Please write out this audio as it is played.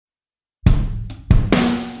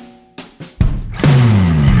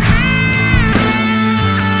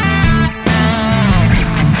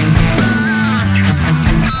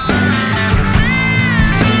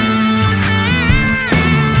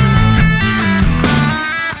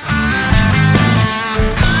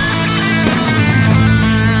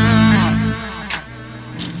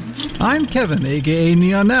I'm Kevin, aka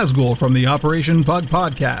Neon Nazgul from the Operation Pug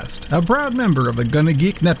Podcast, a proud member of the Gonna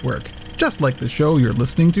Geek Network, just like the show you're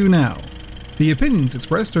listening to now. The opinions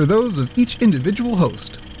expressed are those of each individual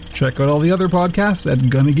host. Check out all the other podcasts at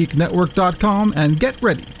GonnaGeekNetwork.com and get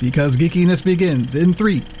ready, because geekiness begins in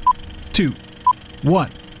 3, 2, 1.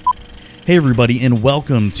 Hey everybody, and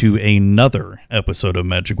welcome to another episode of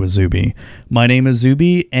Magic with Zuby. My name is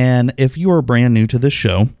Zuby, and if you are brand new to this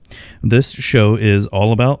show is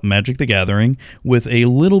all about Magic the Gathering with a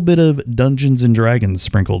little bit of Dungeons and Dragons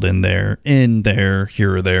sprinkled in there,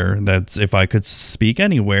 here or there. That's if I could speak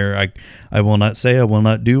anywhere. I will not say, I will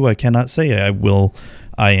not do, I cannot say, I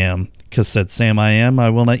am. Because said Sam I am,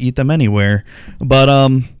 I will not eat them anywhere. But,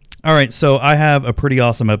 alright, so I have a pretty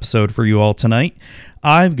awesome episode for you all tonight.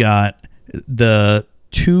 I've got the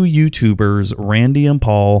two YouTubers, Randy and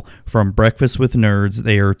Paul from Breakfast with Nerds.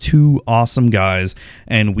 They are two awesome guys,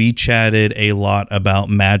 and we chatted a lot about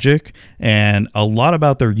Magic and a lot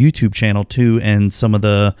about their YouTube channel too, and some of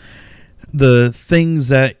the things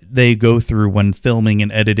that they go through when filming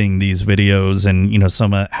and editing these videos, and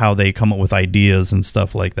some of how they come up with ideas and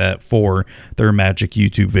stuff like that for their Magic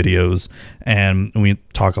YouTube videos. And we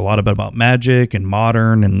talk a lot about Magic and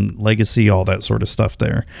Modern and Legacy, all that sort of stuff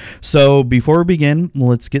there. So before we begin,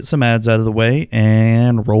 let's get some ads out of the way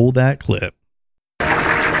and roll that clip.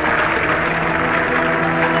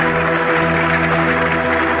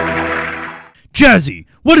 Jazzy,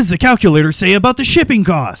 what does the calculator say about the shipping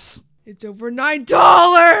costs? It's over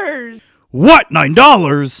 $9! What,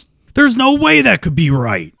 $9? There's no way that could be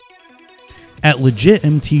right. At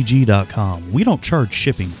legitmtg.com, we don't charge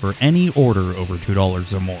shipping for any order over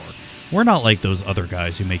 $2 or more. We're not like those other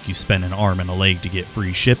guys who make you spend an arm and a leg to get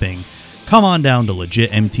free shipping. Come on down to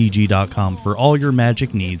legitmtg.com for all your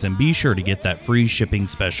Magic needs and be sure to get that free shipping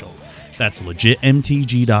special. That's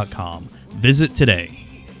legitmtg.com. Visit today.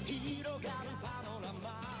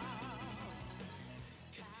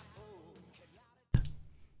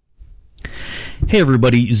 Hey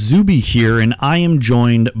everybody, Zuby here, and I am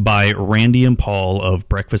joined by Randy and Paul of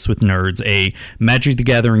Breakfast with Nerds, a Magic the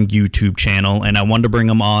Gathering YouTube channel, and I wanted to bring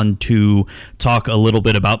them on to talk a little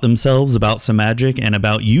bit about themselves, about some Magic, and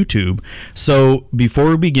about YouTube. So before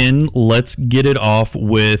we begin, let's get it off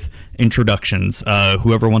with introductions.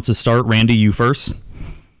 Whoever wants to start, Randy, you first.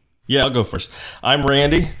 Yeah, I'll go first. I'm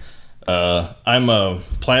Randy. I'm a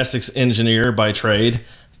plastics engineer by trade,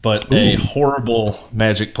 but a horrible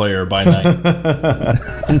Magic player by night.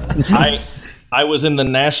 I was in the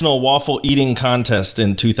National Waffle Eating Contest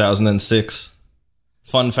in 2006.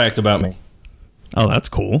 Fun fact about me. Oh, that's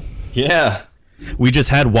cool. Yeah. We just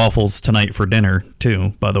had waffles tonight for dinner,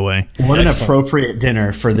 too, by the way. What an appropriate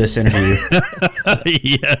dinner for this interview.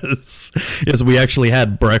 Yes. Yes, we actually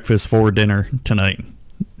had breakfast for dinner tonight.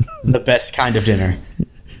 The best kind of dinner.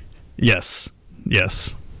 Yes.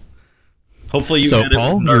 Yes. Hopefully you So,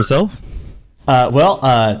 Paul, yourself? I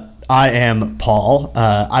am Paul.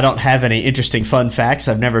 I don't have any interesting fun facts.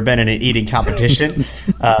 I've never been in an eating competition.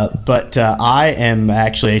 But I am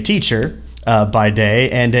actually a teacher by day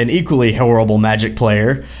and an equally horrible Magic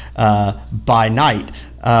player by night.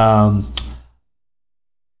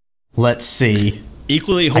 Let's see.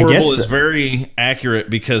 Equally horrible is very accurate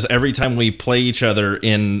because every time we play each other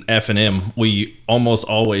in F&M, we almost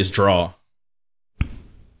always draw.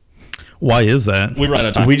 Why is that? We run out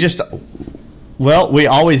of time. We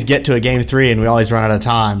always get to a game 3 and we always run out of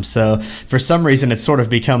time. So for some reason, it's sort of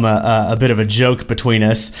become a bit of a joke between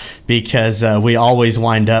us because we always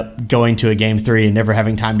wind up going to a game 3 and never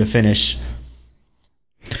having time to finish.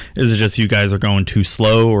 Is it just you guys are going too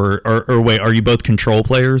slow, or wait, are you both control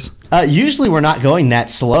players? Usually we're not going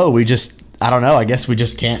that slow. I don't know. I guess we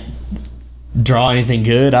just can't draw anything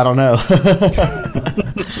good. I don't know.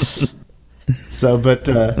 So, but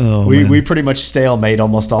we pretty much stalemate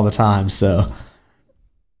almost all the time. So,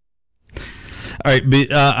 all right,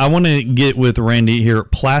 but I want to get with Randy here.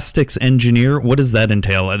 Plastics engineer, what does that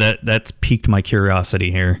entail? That's piqued my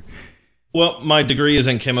curiosity here. Well, my degree is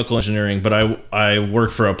in chemical engineering, but I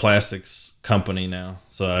work for a plastics company now.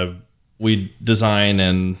 So we design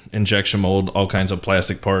and injection mold all kinds of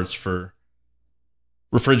plastic parts for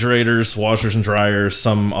refrigerators, washers and dryers,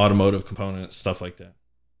 some automotive components, stuff like that.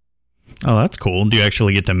 Oh, that's cool. Do you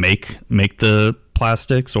actually get to make the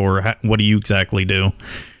plastics, or what do you exactly do?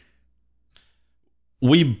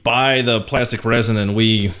 We buy the plastic resin and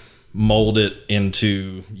we mold it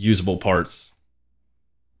into usable parts.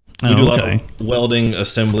 We do a lot of welding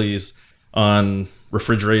assemblies on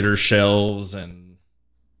refrigerator shelves and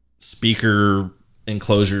speaker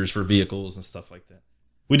enclosures for vehicles and stuff like that.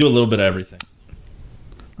 We do a little bit of everything.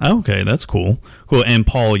 Okay, that's cool. Cool. And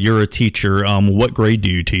Paul, you're a teacher. What grade do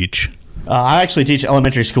you teach? I actually teach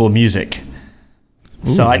elementary school music.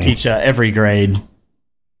 So I teach every grade.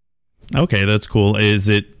 Okay, that's cool.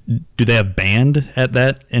 Do they have band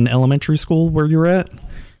in elementary school where you're at?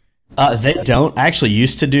 They don't. I actually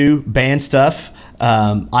used to do band stuff.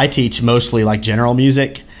 I teach mostly like general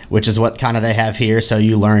music, which is what kind of they have here. So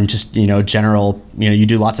you learn just, general, you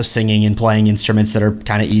do lots of singing and playing instruments that are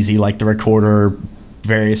kind of easy, like the recorder,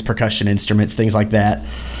 various percussion instruments, things like that.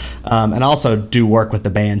 And I also do work with the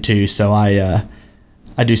band too. So I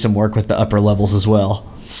do some work with the upper levels as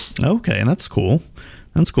well. Okay, that's cool.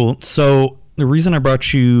 That's cool. So the reason I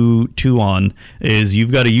brought you two on is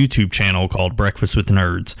you've got a YouTube channel called Breakfast with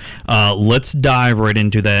Nerds. Let's dive right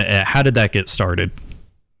into that. How did that get started?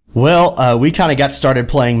 Well, we kind of got started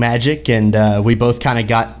playing Magic, and we both kind of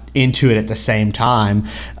got into it at the same time.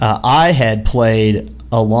 I had played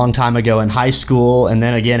a long time ago in high school, and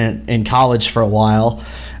then again in college for a while,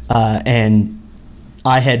 and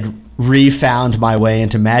I had refound my way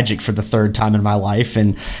into Magic for the third time in my life,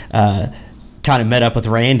 and kind of met up with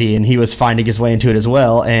Randy, and he was finding his way into it as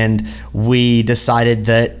well, and we decided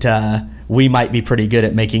that we might be pretty good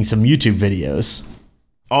at making some YouTube videos.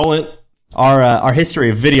 Our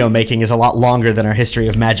history of video making is a lot longer than our history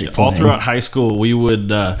of Magic playing. All throughout high school, we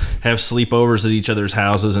would have sleepovers at each other's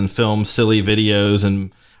houses and film silly videos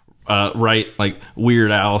and write like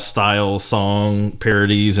Weird Al style song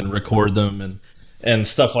parodies and record them and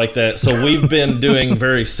stuff like that. So we've been doing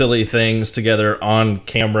very silly things together on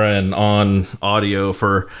camera and on audio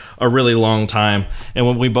for a really long time. And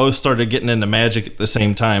when we both started getting into Magic at the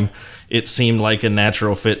same time, it seemed like a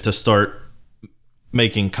natural fit to start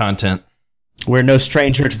making content. We're no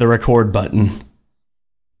stranger to the record button.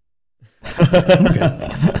 Okay.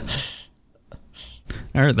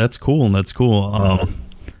 All right, that's cool. That's cool.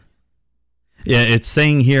 Yeah, it's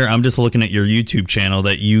saying here, I'm just looking at your YouTube channel,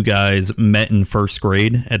 that you guys met in first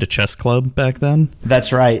grade at a chess club back then?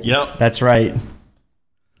 That's right. Yep. That's right.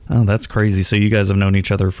 Oh, that's crazy. So you guys have known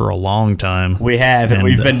each other for a long time. We have, and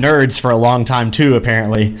we've been nerds for a long time too,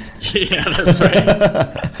 apparently. Yeah, that's right.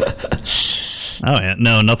 Oh, yeah.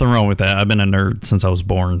 No, nothing wrong with that. I've been a nerd since I was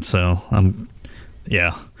born, so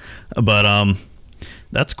yeah. But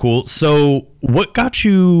that's cool. So what got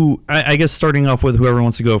you, I guess starting off with whoever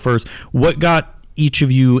wants to go first, what got each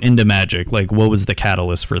of you into Magic? Like, what was the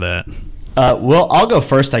catalyst for that? Well, I'll go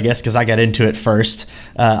first, I guess, because I got into it first.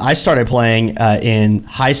 I started playing in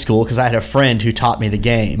high school because I had a friend who taught me the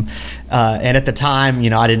game. And at the time,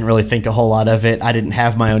 I didn't really think a whole lot of it. I didn't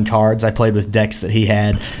have my own cards. I played with decks that he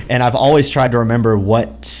had. And I've always tried to remember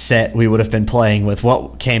what set we would have been playing with,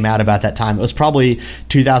 what came out about that time. It was probably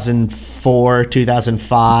 2004,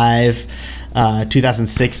 2005.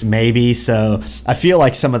 2006 maybe, so I feel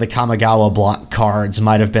like some of the Kamigawa block cards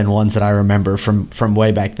might have been ones that I remember from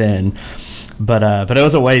way back then, but it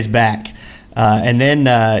was a ways back, and then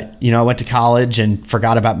I went to college and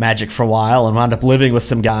forgot about Magic for a while and wound up living with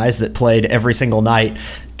some guys that played every single night,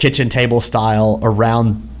 kitchen table style,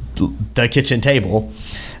 around the kitchen table,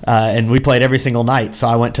 and we played every single night. So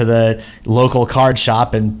I went to the local card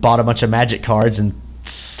shop and bought a bunch of Magic cards and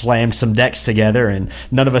slammed some decks together, and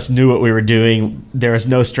none of us knew what we were doing. There was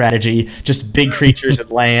no strategy, just big creatures and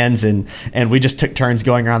lands, and we just took turns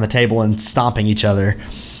going around the table and stomping each other.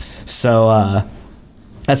 So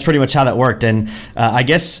that's pretty much how that worked. And I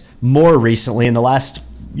guess more recently, in the last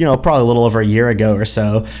probably a little over a year ago or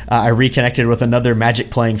so, I reconnected with another Magic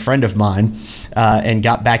playing friend of mine, and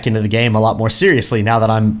got back into the game a lot more seriously now that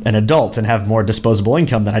I'm an adult and have more disposable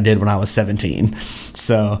income than I did when I was 17.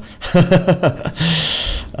 So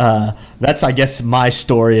that's, I guess, my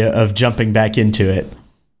story of jumping back into it.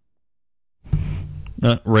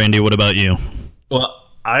 Randy, what about you? Well,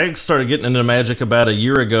 I started getting into Magic about a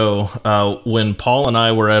year ago when Paul and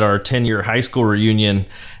I were at our 10-year high school reunion,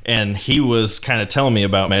 and he was kind of telling me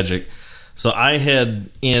about Magic. So I had,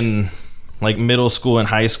 in like middle school and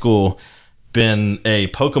high school, been a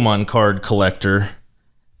Pokemon card collector,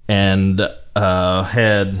 and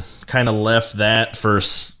had kind of left that for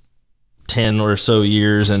 10 or so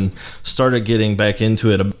years and started getting back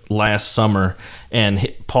into it last summer.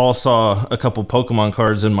 And Paul saw a couple Pokemon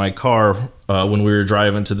cards in my car when we were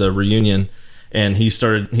driving to the reunion, and he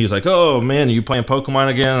was like, "Oh man, are you playing Pokemon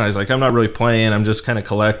again?" I was like, "I'm not really playing, I'm just kind of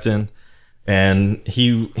collecting." And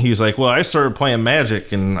he's like, "Well, I started playing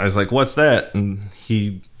Magic." And I was like, "What's that?" And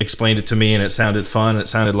he explained it to me, and it sounded fun. It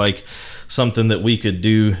sounded like something that we could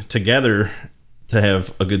do together to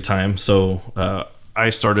have a good time. So I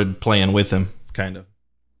started playing with him, kind of.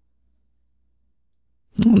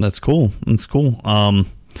 Oh, that's cool. That's cool.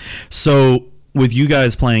 So with you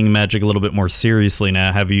guys playing Magic a little bit more seriously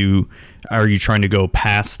now, are you trying to go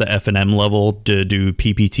past the F&M level to do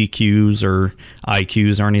PPTQs or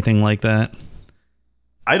IQs or anything like that?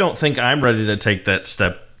 I don't think I'm ready to take that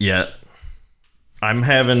step yet.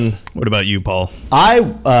 What about you, Paul? I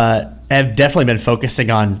have definitely been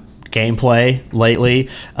focusing on gameplay lately.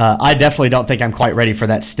 I definitely don't think I'm quite ready for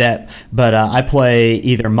that step, but I play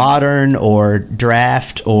either Modern or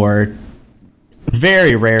Draft or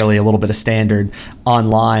very rarely a little bit of Standard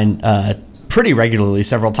online pretty regularly,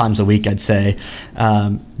 several times a week, I'd say.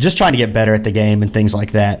 Just trying to get better at the game and things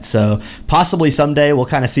like that. So possibly someday we'll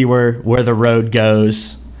kind of see where the road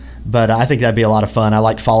goes, but I think that'd be a lot of fun. I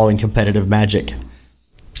like following competitive Magic.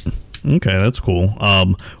 Okay, that's cool.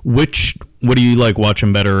 What do you like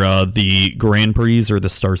watching better, the Grand Prix or the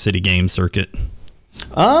Star City game circuit?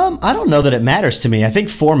 I don't know that it matters to me. I think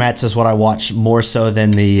formats is what I watch more so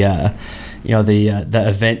than the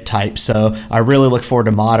event type. So I really look forward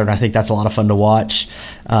to Modern. I think that's a lot of fun to watch.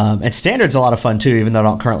 And Standard's a lot of fun too, even though I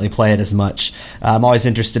don't currently play it as much. I'm always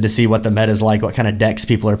interested to see what the meta's like, what kind of decks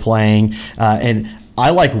people are playing. And I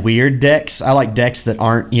like weird decks. I like decks that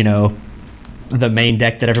aren't, the main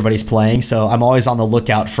deck that everybody's playing. So I'm always on the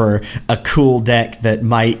lookout for a cool deck that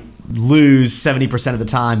might lose 70% of the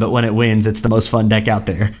time, but when it wins, it's the most fun deck out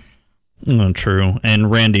there. Oh, true. And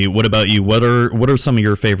Randy, what about you? What are some of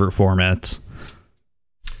your favorite formats?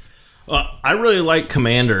 I really like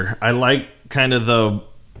Commander. I like kind of the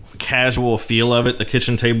casual feel of it, the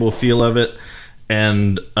kitchen table feel of it,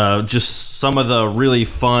 and just some of the really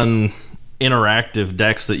fun interactive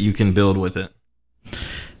decks that you can build with it.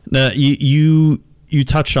 Now, you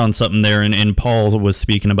touched on something there, and Paul was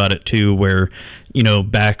speaking about it too, where,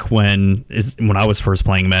 back when I was first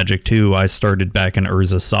playing Magic too, I started back in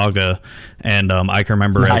Urza Saga, and I can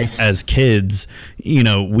remember as kids,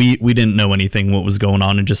 we didn't know anything what was going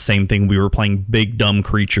on, and just same thing, we were playing big dumb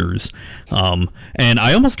creatures, and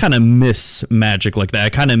I almost kind of miss Magic like that. I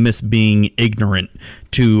kind of miss being ignorant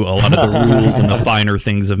to a lot of the rules and the finer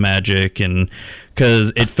things of Magic, and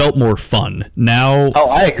because it felt more fun. Now,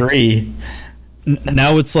 I agree.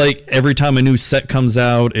 Now it's like every time a new set comes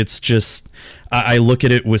out, it's just I look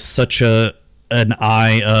at it with such an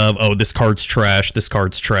eye of, this card's trash, this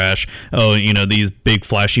card's trash. These big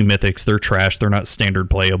flashy mythics, they're trash. They're not Standard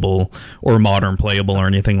playable or Modern playable or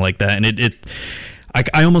anything like that. And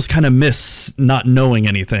I almost kind of miss not knowing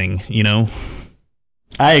anything.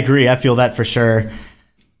 I agree. I feel that for sure.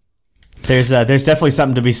 There's definitely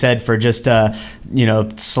something to be said for just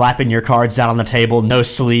slapping your cards down on the table, no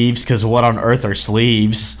sleeves, because what on earth are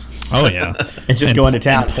sleeves? Oh yeah, and just going to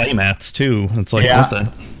town. And play mats too. It's like what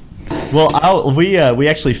the. Well, we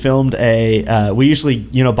actually filmed we usually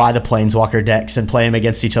buy the Planeswalker decks and play them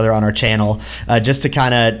against each other on our channel, just to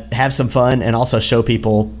kind of have some fun and also show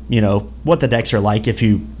people what the decks are like if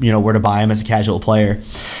you were to buy them as a casual player.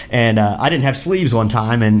 And I didn't have sleeves one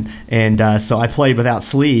time, and so I played without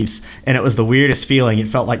sleeves, and it was the weirdest feeling. It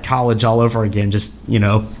felt like college all over again. Just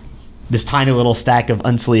this tiny little stack of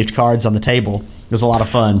unsleeved cards on the table. It was a lot of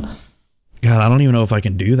fun. God, I don't even know if I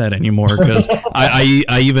can do that anymore, because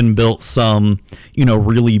I even built some,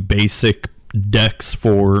 really basic decks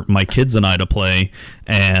for my kids and I to play,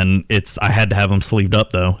 and I had to have them sleeved up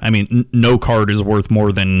though. I mean, no card is worth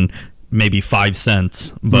more than maybe 5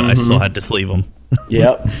 cents, but I still had to sleeve them.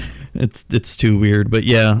 Yep. It's too weird, but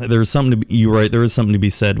yeah, there's something you're right. There is something to be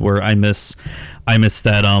said where I miss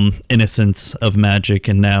that innocence of Magic,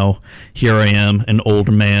 and now here I am, an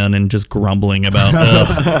old man, and just grumbling about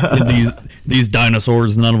these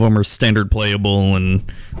dinosaurs. None of them are Standard playable, and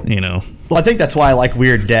Well, I think that's why I like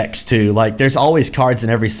weird decks too. Like, there's always cards in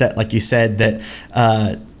every set, like you said, that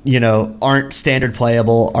aren't Standard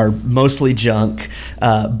playable, are mostly junk,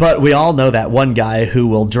 but we all know that one guy who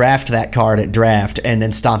will draft that card at draft and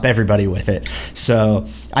then stomp everybody with it. So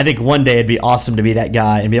I think one day it'd be awesome to be that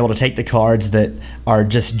guy and be able to take the cards that are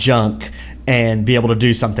just junk and be able to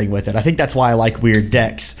do something with it. I think that's why I like weird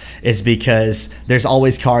decks, is because there's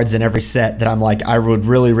always cards in every set that I'm like, I would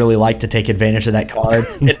really, really like to take advantage of that card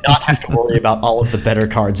and not have to worry about all of the better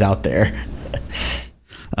cards out there.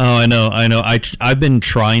 Oh, I know. I've been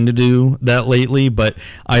trying to do that lately, but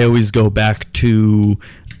I always go back to,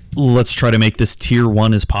 let's try to make this tier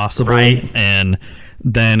 1 as possible. Right. And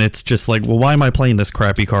then it's just like, well, why am I playing this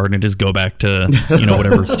crappy card? And just go back to,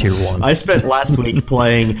 whatever's tier 1. I spent last week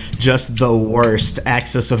playing just the worst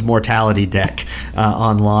Axis of Mortality deck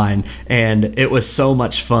online, and it was so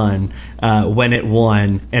much fun when it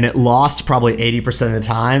won. And it lost probably 80% of the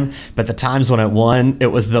time, but the times when it won, it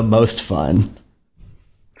was the most fun.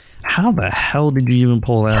 How the hell did you even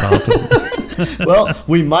pull that off? Well,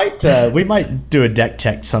 we might do a deck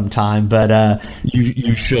tech sometime, but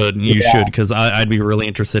you should because I'd be really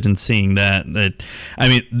interested in seeing that. I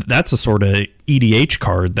mean, that's a sort of EDH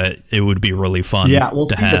card that it would be really fun. Yeah, well,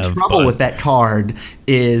 see, have, the trouble with that card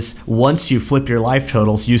is once you flip your life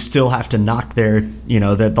totals, you still have to knock their,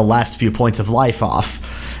 the last few points of life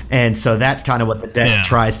off. And so that's kind of what the deck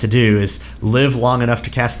tries to do, is live long enough to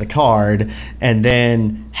cast the card and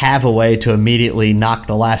then have a way to immediately knock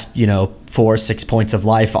the last, 4-6 points of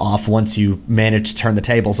life off once you manage to turn the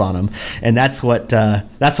tables on them. And that's what I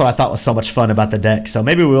thought was so much fun about the deck. So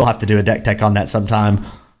maybe we'll have to do a deck tech on that sometime.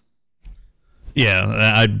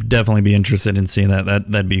 Yeah, I'd definitely be interested in seeing that.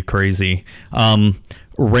 That'd be crazy.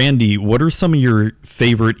 Randy, what are some of your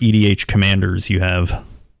favorite EDH commanders you have?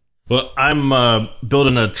 Well, I'm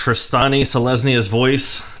building a Tristani Selesnya's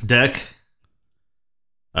Voice deck,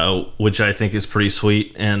 which I think is pretty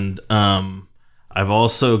sweet. And I've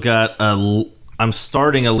also got I'm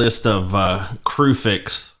starting a list of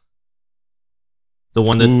Kruphix. The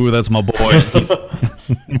one that... Ooh, that's my boy.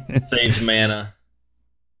 Sage mana.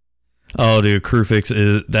 Oh, dude, Kruphix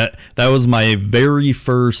is... That was my very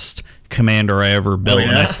first commander I ever built,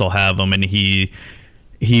 and I still have him. And he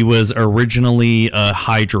was originally a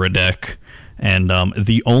Hydra deck, and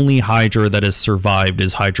the only Hydra that has survived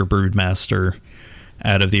is Hydra Broodmaster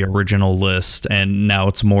out of the original list, and now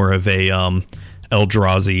it's more of a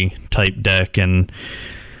Eldrazi type deck, and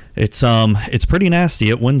it's pretty nasty.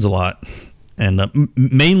 It wins a lot, and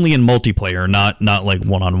mainly in multiplayer, not like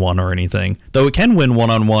one-on-one or anything. Though it can win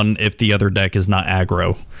one-on-one if the other deck is not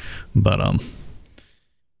aggro, but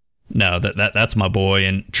no, that's my boy.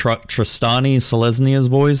 And Tristani Selesnya's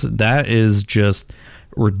Voice, that is just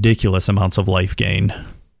ridiculous amounts of life gain.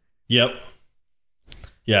 Yep.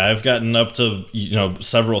 Yeah, I've gotten up to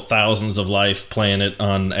several thousands of life playing it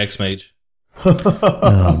on X-Mage.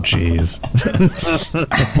 Oh, jeez.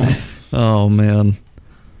 Oh, man.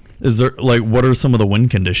 Is there what are some of the win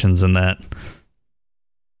conditions in that?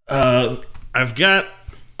 I've got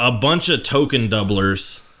a bunch of token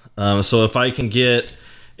doublers. So if I can get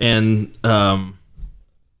the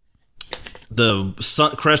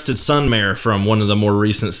Crested Sunmare from one of the more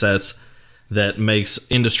recent sets that makes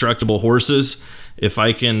indestructible horses, if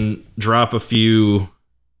I can drop a few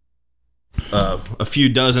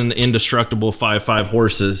dozen indestructible 5/5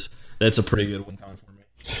 horses, that's a pretty good win con for me.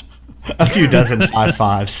 A few dozen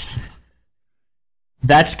 5/5s.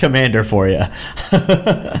 That's commander for you.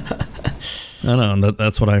 I know,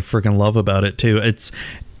 that's what I freaking love about it too.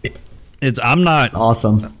 I'm not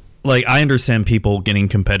awesome. I understand people getting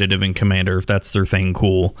competitive in Commander if that's their thing,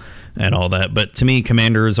 cool, and all that. But to me,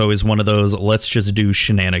 Commander is always one of those, let's just do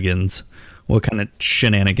shenanigans. What kind of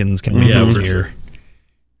shenanigans can we have here?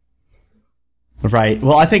 Right.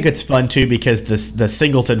 Well, I think it's fun too because the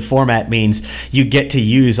singleton format means you get to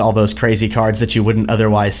use all those crazy cards that you wouldn't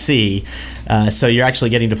otherwise see. So you're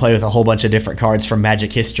actually getting to play with a whole bunch of different cards from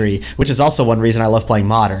Magic history, which is also one reason I love playing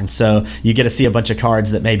Modern. So you get to see a bunch of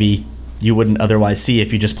cards that maybe you wouldn't otherwise see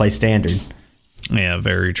if you just play Standard. Yeah,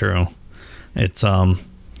 very true. It's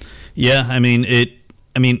yeah, I mean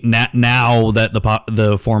now that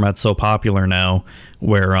the format's so popular now,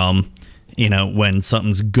 where when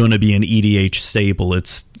something's gonna be an EDH staple,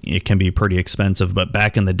 it can be pretty expensive. But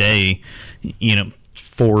back in the day,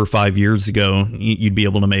 4 or 5 years ago, you'd be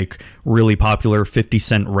able to make really popular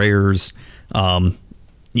 50-cent rares.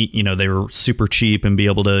 They were super cheap and be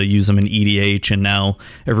able to use them in EDH, and now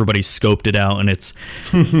everybody's scoped it out, and it's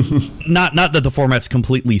not that the format's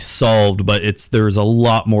completely solved, but there's a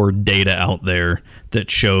lot more data out there that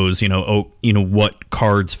shows what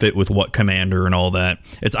cards fit with what commander and all that.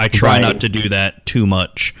 I try not to do that too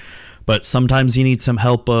much, but sometimes you need some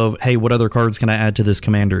help of, hey, what other cards can I add to this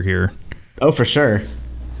commander here? Oh, for sure.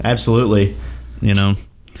 Absolutely.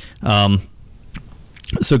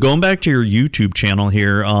 So going back to your YouTube channel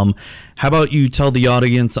here, how about you tell the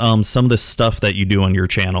audience some of the stuff that you do on your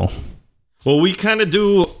channel? Well, we kind of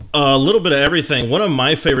do a little bit of everything. One of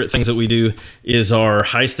my favorite things that we do is our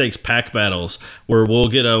high-stakes pack battles, where we'll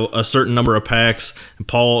get a certain number of packs, and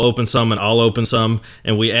Paul will open some and I'll open some,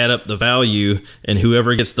 and we add up the value, and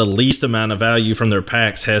whoever gets the least amount of value from their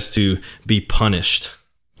packs has to be punished.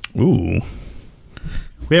 Ooh.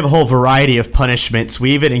 We have a whole variety of punishments.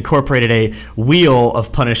 We even incorporated a wheel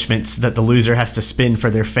of punishments that the loser has to spin for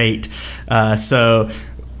their fate. So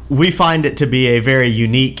we find it to be a very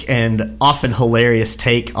unique and often hilarious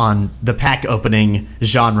take on the pack opening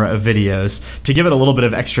genre of videos to give it a little bit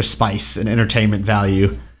of extra spice and entertainment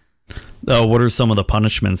value. What are some of the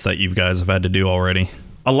punishments that you guys have had to do already?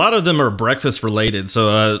 A lot of them are breakfast related.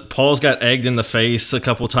 So Paul's got egged in the face a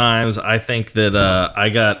couple times. I think that I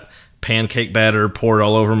got pancake batter poured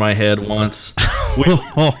all over my head once. We've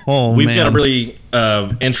got a really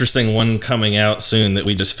interesting one coming out soon that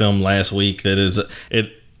we just filmed last week.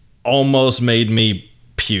 It almost made me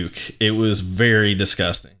puke. It was very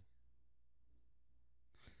disgusting.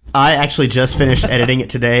 I actually just finished editing it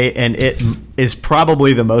today, and it is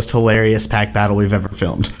probably the most hilarious pack battle we've ever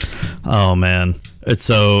filmed. Oh, man.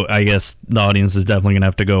 So I guess the audience is definitely going to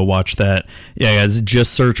have to go watch that. Yeah, guys,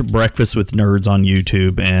 just search Breakfast with Nerds on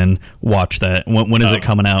YouTube and watch that. When is it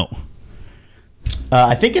coming out?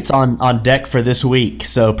 I think it's on deck for this week,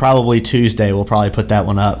 so probably Tuesday we'll probably put that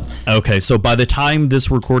one up. Okay, so by the time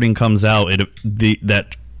this recording comes out,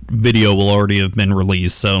 that video will already have been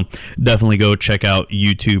released, so definitely go check out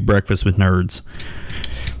YouTube Breakfast with Nerds.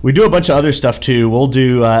 We do a bunch of other stuff too. We'll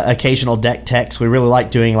do occasional deck techs. We really like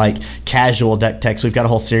doing like casual deck techs. We've got a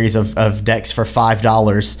whole series of decks for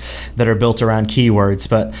 $5 that are built around keywords,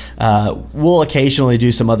 but we'll occasionally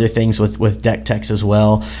do some other things with deck techs as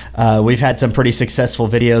well. We've had some pretty successful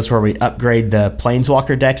videos where we upgrade the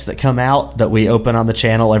Planeswalker decks that come out that we open on the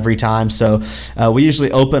channel every time. So we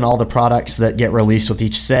usually open all the products that get released with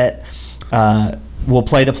each set. We'll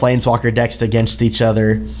play the Planeswalker decks against each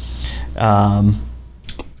other.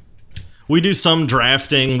 We do some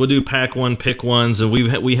drafting. We'll do pack one, pick ones, and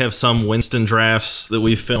we have some Winston drafts that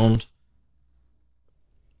we filmed.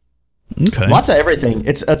 Okay. Lots of everything.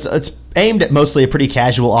 It's aimed at mostly a pretty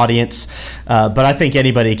casual audience, but I think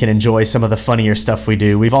anybody can enjoy some of the funnier stuff we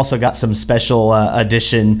do. We've also got some special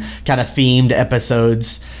edition kind of themed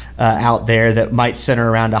episodes out there that might center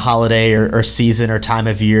around a holiday or season or time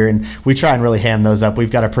of year, and we try and really ham those up. We've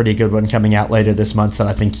got a pretty good one coming out later this month that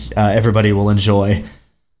I think everybody will enjoy.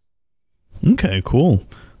 Okay, cool.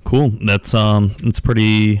 That's it's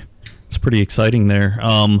pretty exciting there.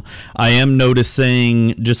 I am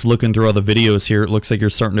noticing, just looking through all the videos here, it looks like you're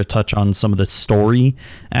starting to touch on some of the story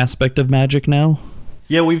aspect of Magic now.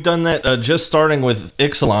 Yeah, we've done that just starting with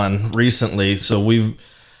Ixalan recently. So we've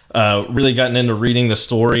really gotten into reading the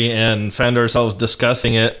story and found ourselves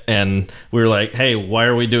discussing it, and we were like, hey, why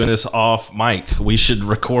are we doing this off mic? We should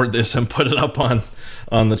record this and put it up on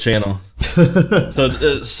the channel.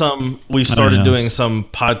 So we started doing some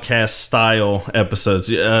podcast style episodes.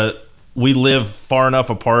 We live far enough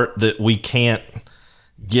apart that we can't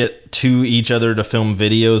get to each other to film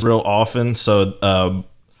videos real often, so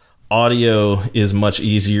audio is much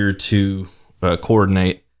easier to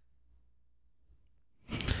coordinate.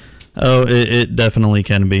 Oh, it definitely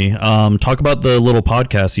can be. Talk about the little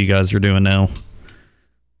podcast you guys are doing now.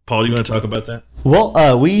 Paul, do you want to talk about that?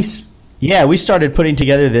 Well, we started putting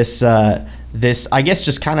together this I guess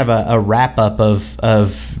just kind of a wrap up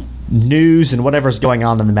of news and whatever's going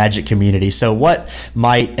on in the Magic community. So what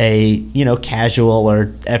might a casual or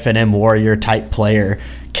FNM warrior type player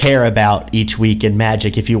care about each week in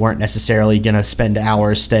Magic if you weren't necessarily going to spend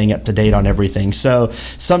hours staying up to date on everything? So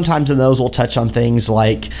sometimes in those we'll touch on things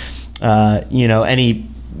like any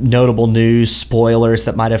notable news, spoilers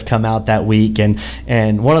that might have come out that week, and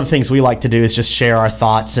one of the things we like to do is just share our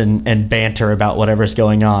thoughts and banter about whatever's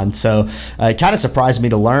going on. So it kind of surprised me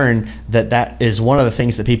to learn that is one of the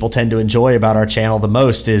things that people tend to enjoy about our channel the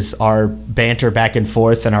most is our banter back and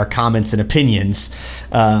forth and our comments and opinions.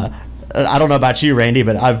 I don't know about you, Randy,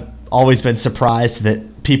 but I've always been surprised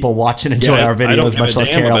that people watch and enjoy our videos, much less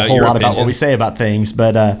care a whole lot about what we say about things.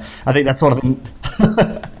 But I think that's one of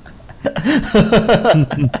the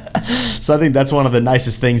so I think that's one of the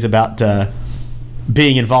nicest things about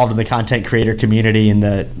being involved in the content creator community and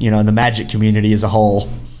the Magic community as a whole.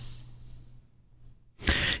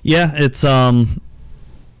 Yeah, it's that's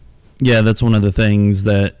one of the things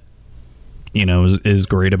that is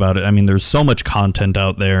great about it. I mean, there's so much content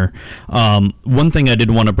out there. One thing I did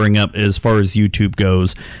want to bring up as far as YouTube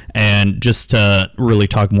goes, and just to really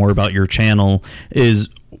talk more about your channel, is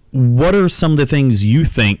what are some of the things you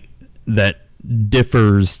think that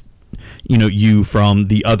differs you from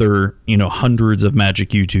the other hundreds of Magic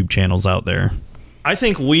YouTube channels out there? I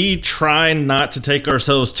think we try not to take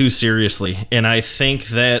ourselves too seriously, and I think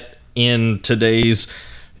that in today's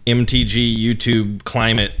MTG YouTube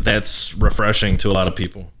climate, that's refreshing to a lot of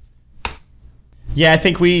people. Yeah, I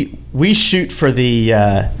think we shoot for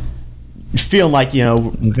the feeling like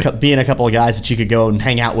being a couple of guys that you could go and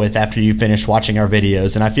hang out with after you finish watching our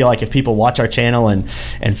videos. And I feel like if people watch our channel and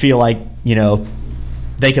feel like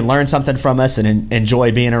they can learn something from us and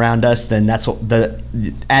enjoy being around us, then that's what the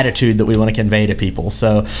attitude that we want to convey to people.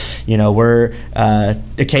 So we're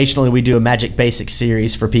occasionally we do a Magic Basics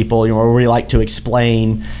series for people where we like to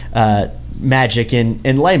explain Magic in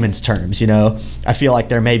layman's terms. I feel like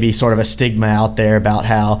there may be sort of a stigma out there about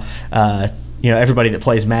how everybody that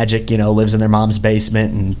plays Magic lives in their mom's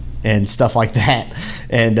basement and and stuff like that.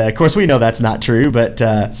 And of course, we know that's not true, but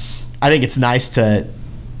I think it's nice to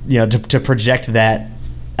to project that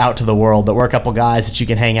out to the world, that we're a couple guys that you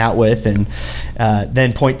can hang out with, and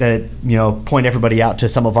then point everybody out to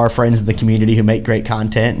some of our friends in the community who make great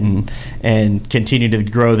content and continue to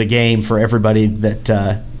grow the game for everybody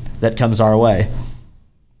that comes our way.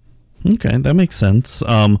 Okay, that makes sense.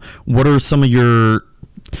 What are some of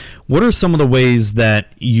the ways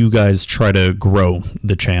that you guys try to grow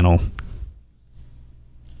the channel?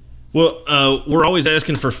 Well, we're always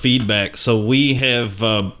asking for feedback. So we have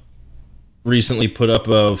recently put up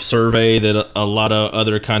a survey that a lot of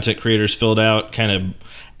other content creators filled out, kind of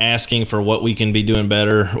asking for what we can be doing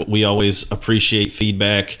better. We always appreciate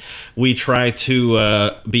feedback. We try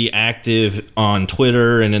to be active on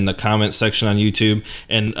Twitter and in the comments section on YouTube.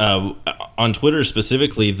 And on Twitter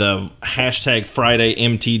specifically, the hashtag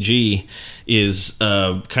FridayMTG is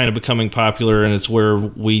kind of becoming popular, and it's where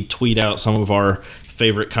we tweet out some of our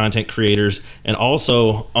favorite content creators, and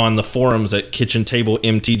also on the forums at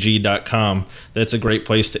kitchentablemtg.com. That's a great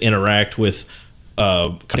place to interact with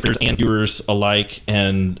creators and viewers alike,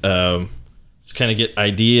 and just kind of get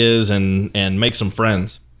ideas and make some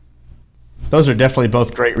friends. Those are definitely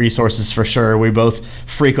both great resources for sure. We both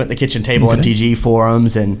frequent the Kitchen Table MTG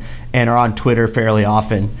forums and are on Twitter fairly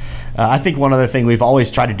often. I think one other thing we've always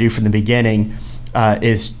tried to do from the beginning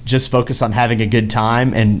is just focus on having a good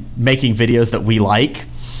time and making videos that we like,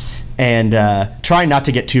 and trying not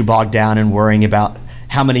to get too bogged down and worrying about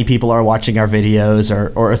how many people are watching our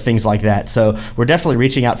videos or things like that. So we're definitely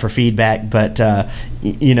reaching out for feedback, but I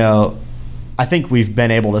think we've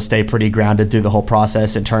been able to stay pretty grounded through the whole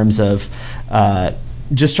process in terms of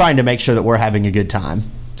just trying to make sure that we're having a good time.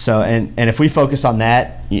 So, and if we focus on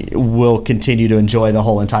that, we'll continue to enjoy the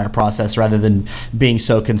whole entire process rather than being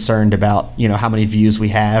so concerned about, how many views we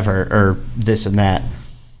have or this and that.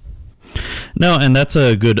 No, and that's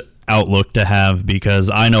a good outlook to have, because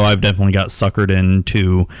I know I've definitely got suckered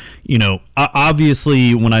into,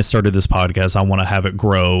 obviously when I started this podcast, I want to have it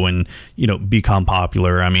grow and, become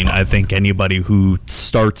popular. I mean, I think anybody who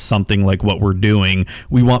starts something like what we're doing,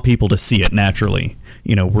 we want people to see it naturally.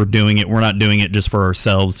 We're doing it. We're not doing it just for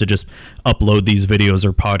ourselves to just upload these videos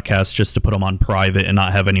or podcasts just to put them on private and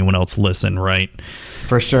not have anyone else listen, right?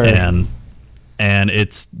 For sure. And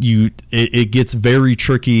it gets very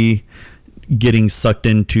tricky getting sucked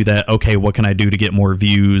into that. Okay, what can I do to get more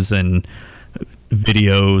views and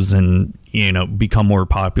videos and become more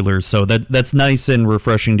popular? So that's nice and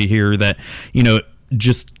refreshing to hear that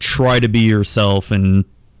just try to be yourself and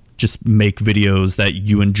just make videos that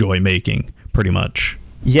you enjoy making, pretty much.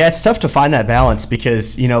 Yeah, it's tough to find that balance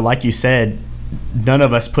because, like you said, none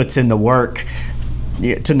of us puts in the work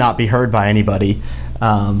to not be heard by anybody.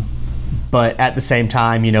 But at the same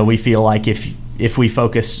time, we feel like if we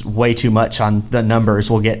focus way too much on the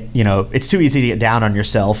numbers, we'll get, it's too easy to get down on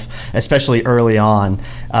yourself, especially early on.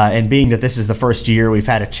 And being that this is the first year we've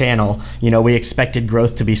had a channel, we expected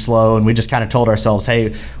growth to be slow, and we just kind of told ourselves,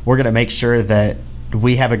 hey, we're going to make sure that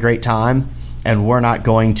we have a great time, and we're not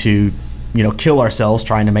going to, kill ourselves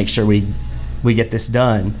trying to make sure we get this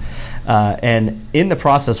done. And in the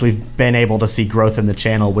process, we've been able to see growth in the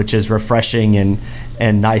channel, which is refreshing and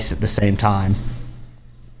nice at the same time.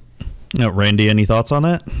 Randy, any thoughts on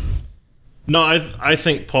that? No, I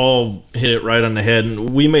think Paul hit it right on the head.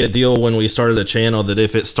 And we made a deal when we started the channel that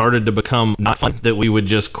if it started to become not fun, that we would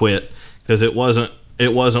just quit, because it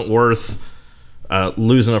wasn't worth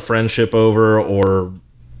losing a friendship over or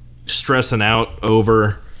stressing out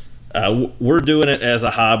over. We're doing it as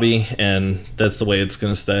a hobby, and that's the way it's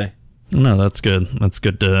going to stay. No, that's good. That's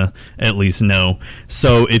good to at least know.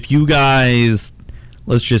 So if you guys,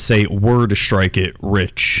 let's just say, were to strike it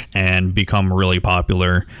rich and become really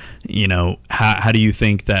popular, how do you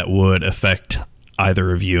think that would affect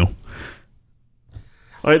either of you?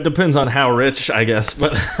 Well, it depends on how rich, I guess.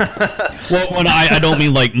 But well, when I don't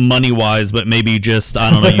mean like money wise, but maybe just,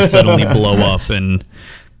 I don't know, you suddenly blow up. And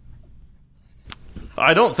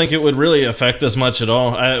I don't think it would really affect us much at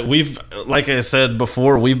all. Like I said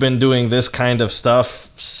before, we've been doing this kind of stuff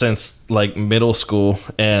since like middle school,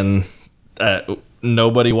 and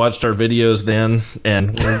nobody watched our videos then,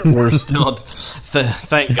 and we're still,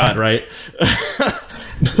 thank God, right?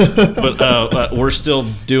 But we're still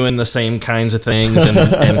doing the same kinds of things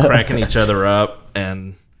and cracking each other up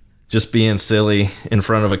and just being silly in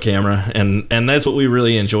front of a camera, and that's what we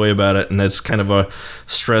really enjoy about it, and that's kind of a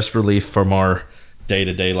stress relief from our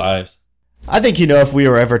day-to-day lives. I think, if we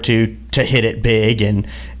were ever to hit it big and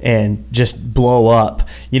just blow up,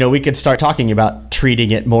 we could start talking about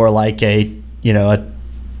treating it more like a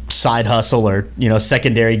side hustle or,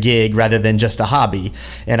 secondary gig rather than just a hobby.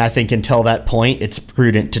 And I think until that point, it's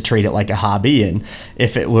prudent to treat it like a hobby. And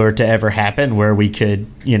if it were to ever happen where we could,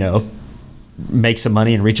 make some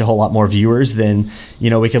money and reach a whole lot more viewers, then,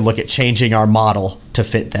 we could look at changing our model to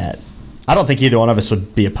fit that. I don't think either one of us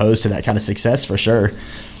would be opposed to that kind of success for sure.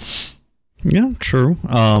 Yeah, true.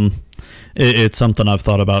 It's something I've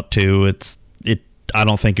thought about too. I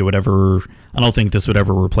don't think this would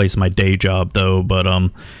ever replace my day job though, but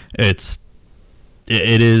it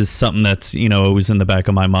is something that's, always in the back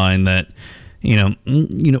of my mind that,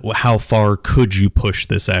 how far could you push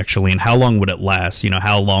this actually, and how long would it last?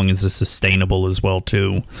 How long is this sustainable as well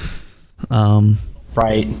too?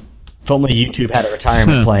 Right. If only YouTube had a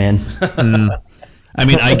retirement plan. I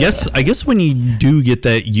mean, I guess when you do get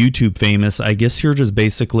that YouTube famous, I guess you're just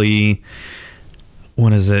basically,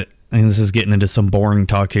 what is it? And this is getting into some boring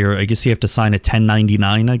talk here. I guess you have to sign a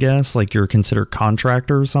 1099, I guess, like you're considered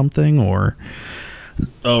contractor or something, or...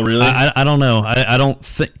 Oh, really? I don't know. I don't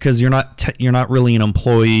think, because you're not really an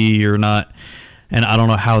employee. You're not, and I don't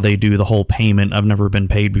know how they do the whole payment. I've never been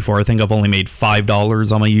paid before. I think I've only made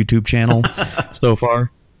 $5 on my YouTube channel so far,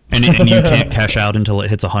 and you can't cash out until it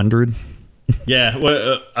hits 100. Yeah,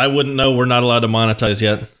 well, I wouldn't know. We're not allowed to monetize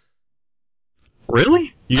yet.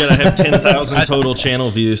 Really? You gotta have 10,000 total channel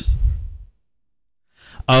views.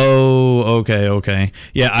 Oh, okay.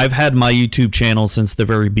 Yeah, I've had my YouTube channel since the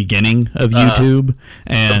very beginning of YouTube,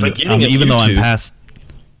 and even though I'm past,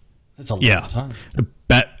 that's a long time.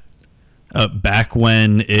 Back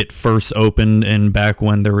when it first opened, and back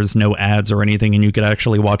when there was no ads or anything, and you could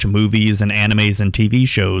actually watch movies and animes and TV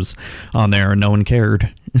shows on there, and no one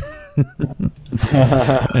cared.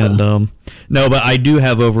 And no, but I do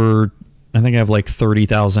have I think I have like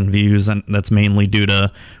 30,000 views, and that's mainly due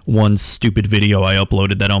to one stupid video I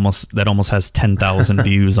uploaded that almost has 10,000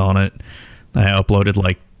 views on it. I uploaded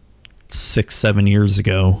like 6-7 years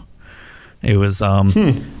ago. It was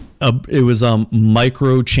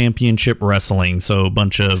micro championship wrestling, so a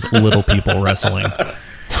bunch of little people wrestling.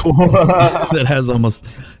 That has almost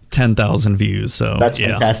 10,000 views. So that's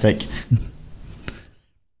fantastic.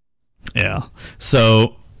 Yeah.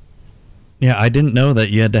 So. Yeah, I didn't know that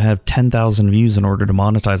you had to have 10,000 views in order to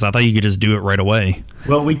monetize. I thought you could just do it right away.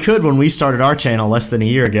 Well, we could when we started our channel less than a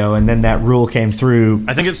year ago, and then that rule came through.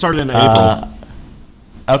 I think it started in April.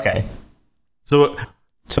 Okay. So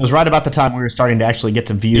it was right about the time we were starting to actually get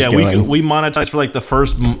some views going. Yeah, we monetized for like the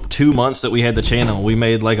first 2 months that we had the channel. We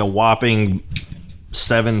made like a whopping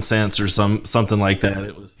 7 cents or something like that.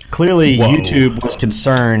 It was clearly YouTube was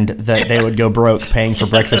concerned that they would go broke paying for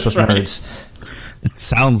Breakfast with Nerds. It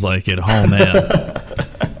sounds like it. Oh man,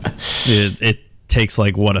 it takes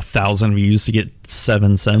like 1,000 views to get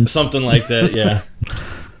 7 cents, something like that. Yeah.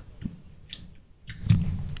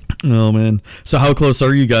 Oh man, so how close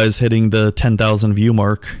are you guys hitting the 10,000 view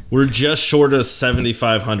mark? We're just short of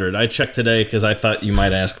 7,500. I checked today because I thought you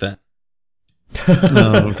might ask that.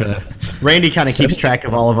 Oh, okay. Randy kind of keeps track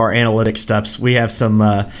of all of our analytics stuff. We have some.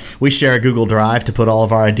 We share a Google Drive to put all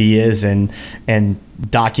of our ideas and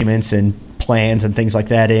documents and plans and things like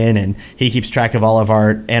that in, and he keeps track of all of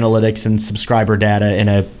our analytics and subscriber data in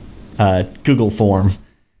a Google form.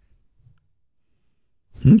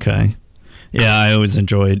 Okay. Yeah, I always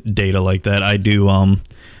enjoy data like that. I do.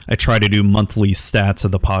 I try to do monthly stats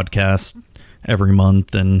of the podcast every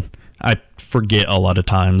month, and I forget a lot of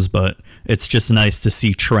times, but it's just nice to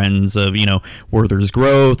see trends of, where there's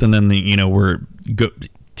growth, and then where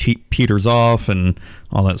peters off and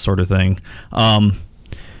all that sort of thing.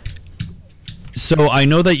 So I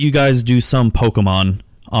know that you guys do some Pokemon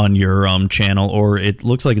on your channel, or it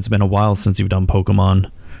looks like it's been a while since you've done Pokemon.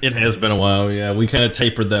 It has been a while, yeah. We kind of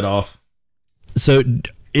tapered that off. So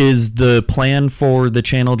is the plan for the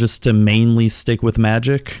channel just to mainly stick with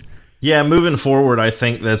Magic? Yeah, moving forward, I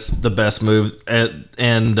think that's the best move. And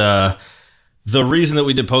the reason that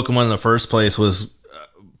we did Pokemon in the first place was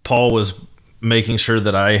Paul was making sure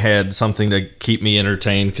that I had something to keep me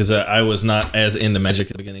entertained, because I was not as into Magic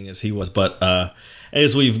at the beginning as he was. But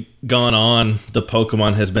as we've gone on, the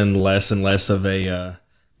Pokemon has been less and less of a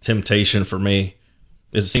temptation for me.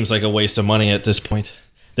 It seems like a waste of money at this point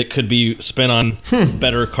that could be spent on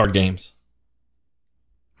better card games.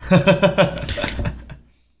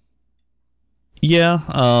 Yeah,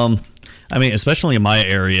 I mean, especially in my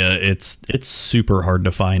area, it's super hard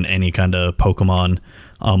to find any kind of Pokemon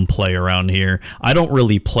play around here. I don't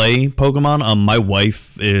really play Pokemon. My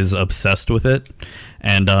wife is obsessed with it,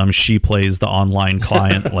 and she plays the online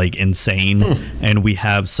client like insane. And we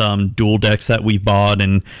have some dual decks that we've bought,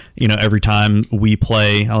 and every time we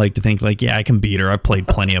play, I like to think like, yeah, I can beat her. I've played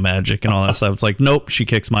plenty of Magic and all that stuff. It's like, nope, she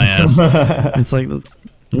kicks my ass. It's like,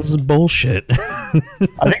 This is bullshit.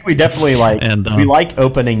 I think we definitely we like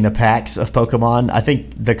opening the packs of Pokemon. I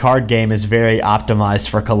think the card game is very optimized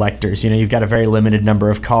for collectors. You've got a very limited number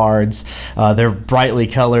of cards. They're brightly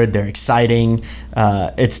colored. They're exciting.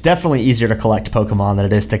 It's definitely easier to collect Pokemon than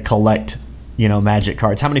it is to collect, Magic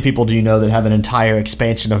cards. How many people do you know that have an entire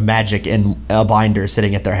expansion of Magic in a binder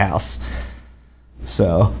sitting at their house?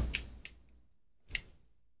 So...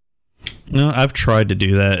 No, I've tried to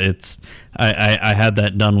do that. I had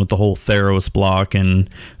that done with the whole Theros block, and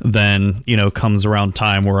then comes around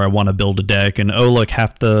time where I want to build a deck, and look,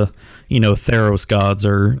 half the Theros gods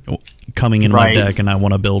are coming in my deck, and I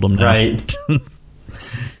want to build them now. Right.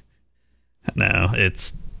 No,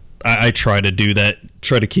 I try to do that,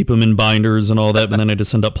 try to keep them in binders and all that, but then I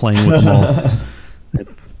just end up playing with them all,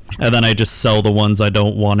 and then I just sell the ones I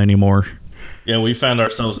don't want anymore. Yeah, we found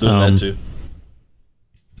ourselves doing that too.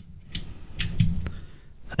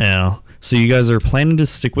 Yeah. So you guys are planning to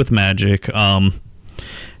stick with Magic,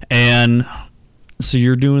 and so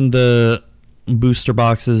you're doing the booster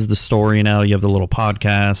boxes, the story now. You have the little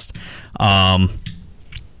podcast.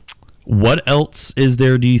 What else is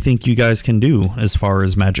there? Do you think you guys can do as far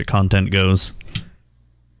as Magic content goes?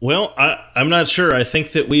 Well, I'm not sure. I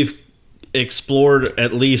think that we've explored,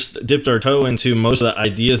 at least dipped our toe into most of the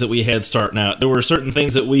ideas that we had starting out. There were certain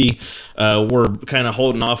things that we were kind of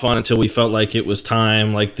holding off on until we felt like it was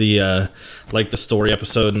time, like the story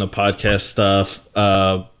episode and the podcast stuff.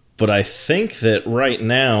 But I think that right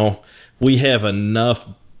now we have enough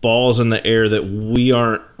balls in the air that we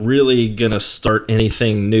aren't really going to start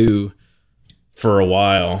anything new for a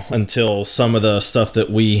while until some of the stuff that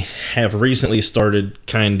we have recently started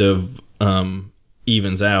kind of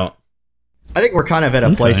evens out. I think we're kind of at a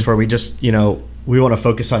place where we just, we want to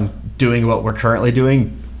focus on doing what we're currently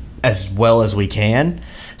doing as well as we can.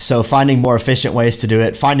 So finding more efficient ways to do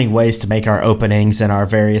it, finding ways to make our openings and our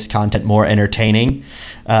various content more entertaining.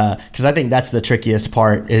 Because I think that's the trickiest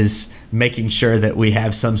part, is making sure that we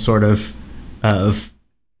have some sort of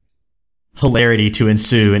hilarity to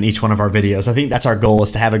ensue in each one of our videos. I think that's our goal,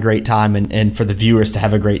 is to have a great time and for the viewers to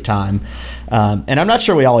have a great time. And I'm not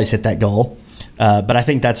sure we always hit that goal. But I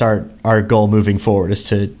think that's our goal moving forward, is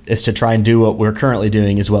to try and do what we're currently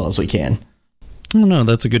doing as well as we can. Oh, no,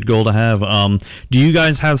 that's a good goal to have. Do you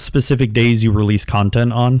guys have specific days you release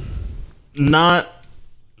content on? Not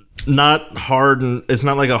hard, and it's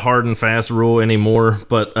not like a hard and fast rule anymore.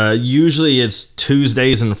 But usually it's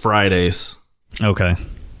Tuesdays and Fridays. Okay.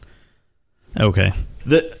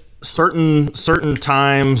 The certain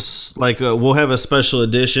times, like we'll have a special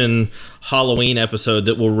edition Halloween episode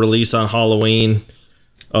that will release on Halloween.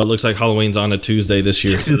 Oh, it looks like Halloween's on a Tuesday this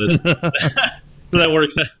year. So that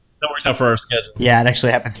works out for our schedule. Yeah, it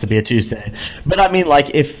actually happens to be a Tuesday. But I mean,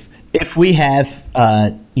 like, if we have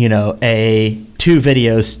a 2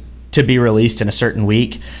 videos to be released in a certain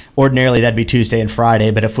week, ordinarily that'd be Tuesday and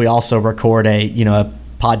Friday. But if we also record a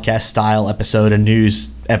podcast style episode, a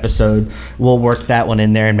news episode, we'll work that one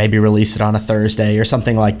in there and maybe release it on a Thursday or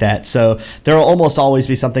something like that. So there will almost always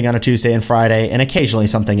be something on a Tuesday and Friday, and occasionally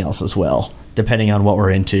something else as well, depending on what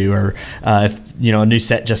we're into. Or if a new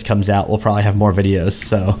set just comes out, we'll probably have more videos.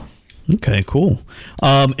 So okay, cool.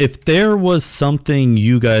 If there was something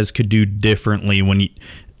you guys could do differently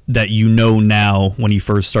that now when you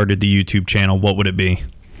first started the YouTube channel, what would it be?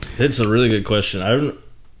 That's a really good question.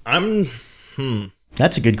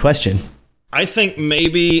 That's a good question. I think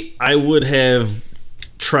maybe I would have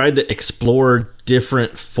tried to explore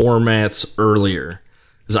different formats earlier,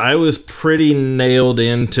 because I was pretty nailed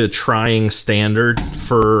into trying standard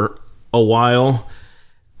for a while,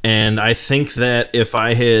 and I think that if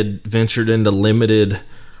I had ventured into limited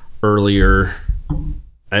earlier,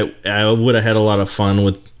 I would have had a lot of fun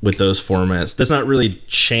with those formats. That's not really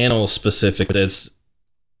channel specific, that's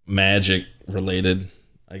Magic related,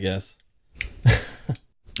 I guess.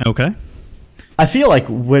 Okay. I feel like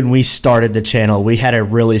when we started the channel, we had a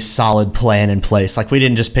really solid plan in place. Like, we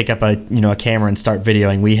didn't just pick up a camera and start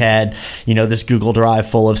videoing. We had, this Google Drive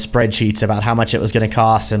full of spreadsheets about how much it was going to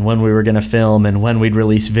cost and when we were going to film and when we'd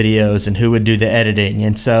release videos and who would do the editing.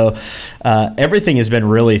 And so everything has been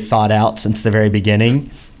really thought out since the very beginning,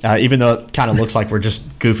 even though it kind of looks like we're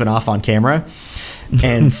just goofing off on camera.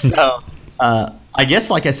 And so I guess,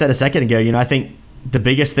 like I said a second ago, I think the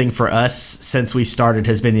biggest thing for us since we started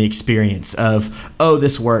has been the experience of, oh,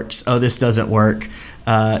 this works, oh, this doesn't work.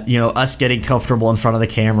 Us getting comfortable in front of the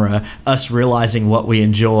camera, us realizing what we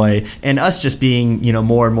enjoy, and us just being,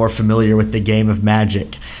 more and more familiar with the game of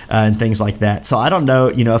Magic and things like that. So I don't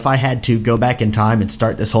know, if I had to go back in time and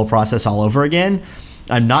start this whole process all over again,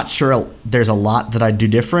 I'm not sure there's a lot that I'd do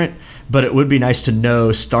different, but it would be nice to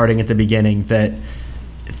know starting at the beginning that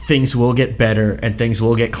things will get better and things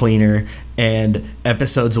will get cleaner and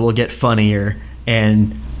episodes will get funnier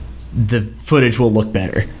and the footage will look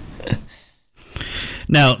better.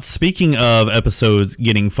 Now, speaking of episodes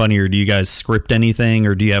getting funnier, do you guys script anything,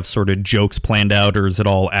 or do you have sort of jokes planned out, or is it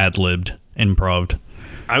all ad-libbed, improv?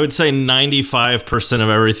 I would say 95% of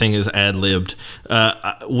everything is ad-libbed.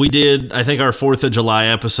 We did, I think our 4th of July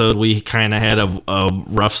episode, we kind of had a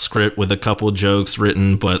rough script with a couple jokes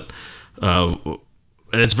written, but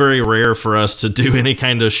it's very rare for us to do any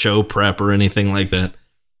kind of show prep or anything like that.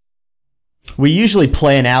 We usually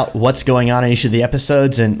plan out what's going on in each of the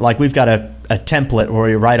episodes, and like we've got a template where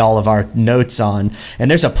we write all of our notes on, and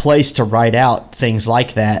there's a place to write out things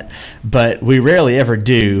like that, but we rarely ever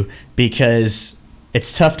do because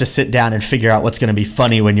it's tough to sit down and figure out what's going to be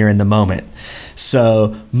funny when you're in the moment.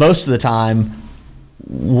 So most of the time,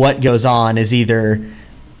 what goes on is either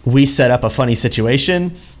we set up a funny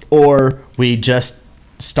situation or we just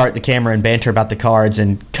start the camera and banter about the cards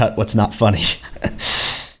and cut what's not funny.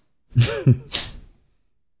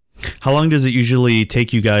 How long does it usually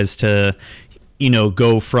take you guys to,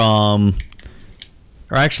 go from,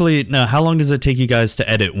 or actually, no, how long does it take you guys to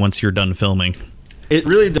edit once you're done filming? It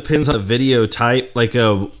really depends on the video type. Like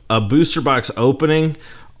a booster box opening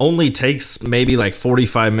only takes maybe like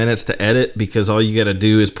 45 minutes to edit, because all you got to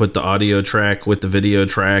do is put the audio track with the video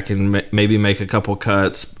track and maybe make a couple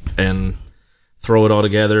cuts and throw it all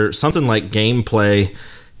together. Something like gameplay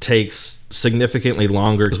takes significantly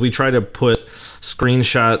longer, because we try to put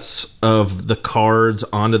screenshots of the cards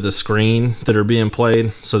onto the screen that are being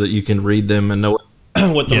played so that you can read them and know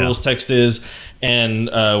what the rules text is. And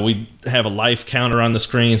we have a life counter on the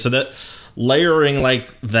screen, so that layering like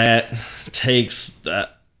that takes I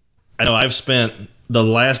know I've spent the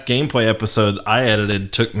last gameplay episode I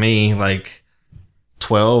edited took me like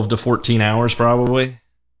 12 to 14 hours probably.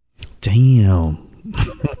 Damn.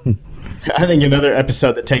 I think another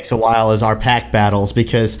episode that takes a while is our pack battles,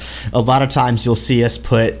 because a lot of times you'll see us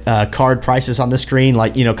put card prices on the screen,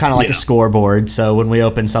 like, kind of like a scoreboard. So when we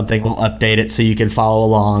open something, we'll update it so you can follow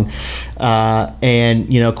along.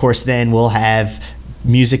 And, of course, then we'll have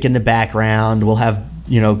music in the background. We'll have,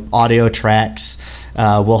 audio tracks.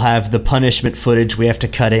 We'll have the punishment footage we have to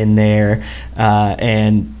cut in there.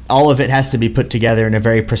 And all of it has to be put together in a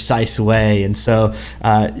very precise way, and so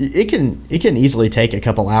it can easily take a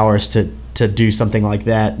couple hours to do something like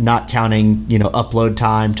that, not counting upload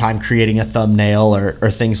time creating a thumbnail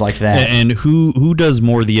or things like that. And who does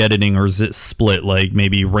more of the editing, or is it split? Like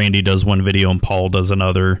maybe Randy does one video and Paul does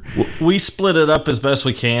another? We split it up as best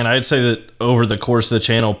we can. I'd say that over the course of the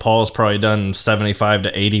channel, Paul's probably done 75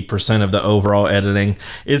 to 80% of the overall editing.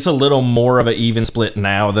 It's a little more of an even split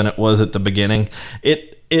now than it was at the beginning. It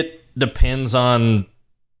depends on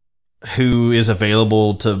who is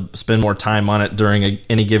available to spend more time on it during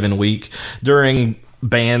any given week. During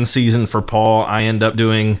band season for Paul, I end up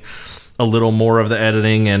doing a little more of the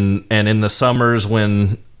editing, and in the summers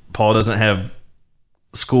when Paul doesn't have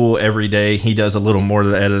school every day, he does a little more of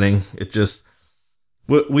the editing. It just,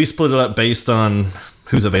 we split it up based on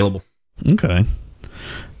who's available. Okay.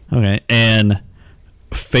 And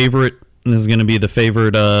this is going to be the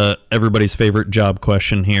favorite, everybody's favorite job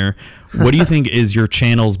question here. What do you think is your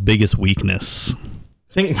channel's biggest weakness?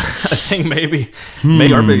 I think maybe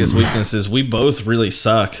our biggest weakness is we both really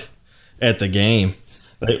suck at the game.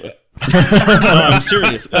 No, I'm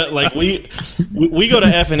serious. Like we go to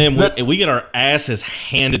FNM and we get our asses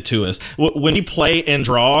handed to us. When we play and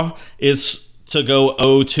draw, it's to go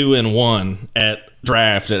 0-2-1 at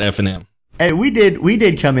draft at FNM. Hey, we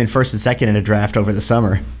did come in first and second in a draft over the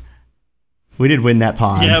summer. We did win that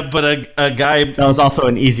pod. Yeah, but a guy... That was also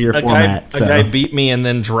an easier format. A guy beat me and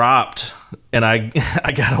then dropped, and I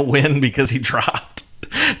got a win because he dropped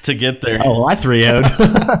to get there. Oh, well, I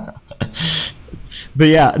 3-0'd. But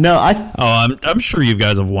yeah, no, I'm sure you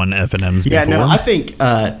guys have won FNMs before. Yeah, no, I think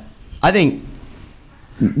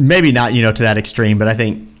maybe not, to that extreme, but I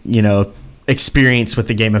think, experience with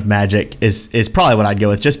the game of Magic is probably what I'd go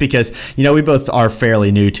with, just because, we both are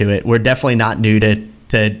fairly new to it. We're definitely not new to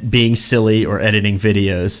being silly or editing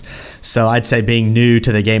videos. So I'd say being new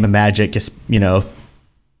to the game of Magic is,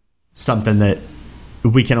 something that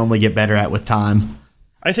we can only get better at with time.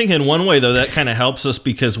 I think in one way, though, that kind of helps us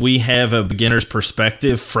because we have a beginner's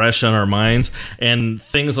perspective fresh on our minds, and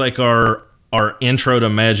things like our Intro to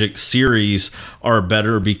Magic series are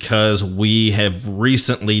better because we have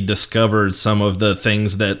recently discovered some of the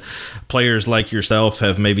things that players like yourself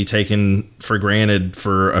have maybe taken for granted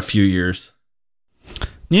for a few years.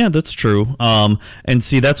 Yeah, that's true. And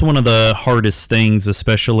see, that's one of the hardest things,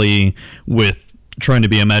 especially with trying to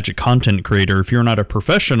be a Magic content creator, if you're not a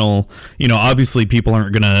professional, obviously people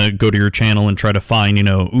aren't going to go to your channel and try to find,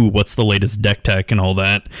 ooh, what's the latest deck tech and all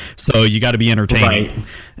that. So you got to be entertaining. Right.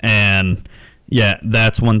 And yeah,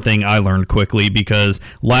 that's one thing I learned quickly, because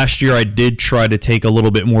last year I did try to take a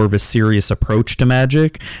little bit more of a serious approach to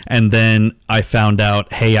Magic, and then I found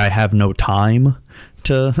out, hey, I have no time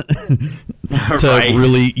to right.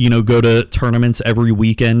 really go to tournaments every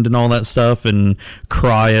weekend and all that stuff and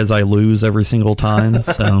cry as I lose every single time.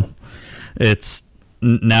 So it's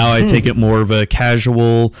now I take it more of a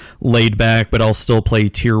casual, laid back, but I'll still play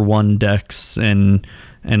tier 1 decks and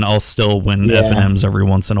I'll still win FNMs every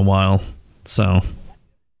once in a while. So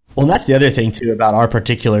well, and that's the other thing too about our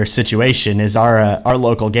particular situation is our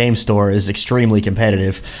local game store is extremely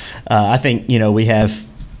competitive. I think we have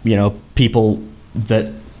people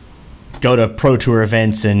that go to Pro Tour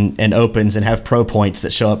events and opens and have pro points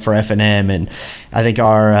that show up for FNM, and I think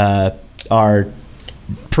our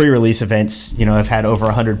pre-release events have had over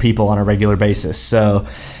 100 people on a regular basis. So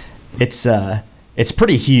it's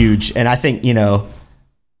pretty huge, and I think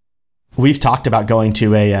we've talked about going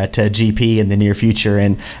to a GP in the near future,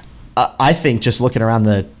 and I think just looking around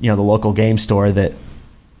the the local game store that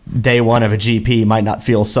day one of a GP might not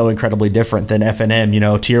feel so incredibly different than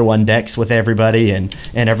FNM, tier 1 decks with everybody and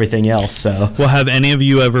everything else. So, well, have any of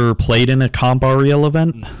you ever played in a Comp REL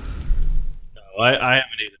event? No, I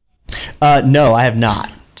haven't either. No, I have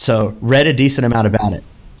not. So read a decent amount about it.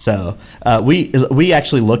 So we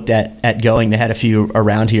actually looked at going. They had a few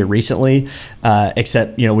around here recently,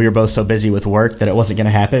 except we were both so busy with work that it wasn't going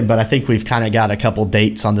to happen. But I think we've kind of got a couple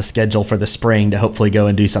dates on the schedule for the spring to hopefully go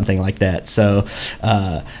and do something like that. So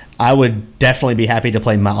I would definitely be happy to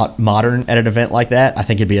play Modern at an event like that. I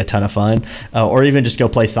think it'd be a ton of fun, or even just go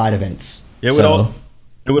play side events. It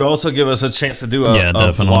would also give us a chance to do a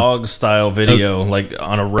vlog style video, like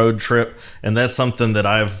on a road trip, and that's something that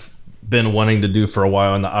I've been wanting to do for a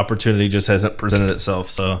while, and the opportunity just hasn't presented itself.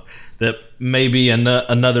 So that may be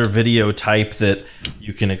another video type that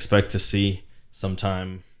you can expect to see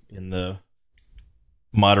sometime in the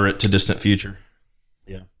moderate to distant future.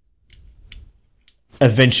 Yeah,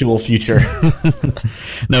 eventual future.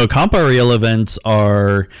 No, Comp REL events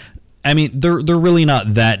are, I mean, they're really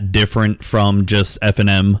not that different from just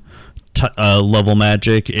FNM level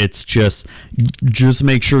Magic. It's just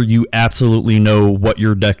make sure you absolutely know what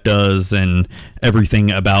your deck does and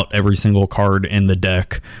everything about every single card in the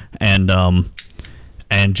deck, and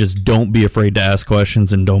just don't be afraid to ask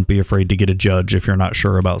questions, and don't be afraid to get a judge if you're not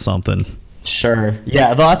sure about something. Sure. Yeah,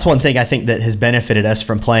 well, that's one thing I think that has benefited us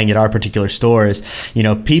from playing at our particular store is,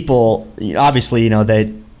 people, obviously,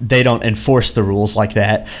 they don't enforce the rules like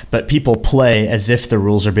that, but people play as if the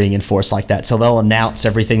rules are being enforced like that. So they'll announce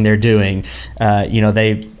everything they're doing.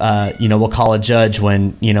 They will call a judge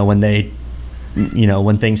when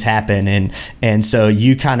things happen, and so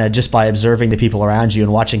you kind of, just by observing the people around you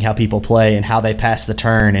and watching how people play and how they pass the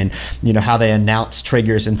turn and how they announce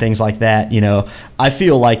triggers and things like that, I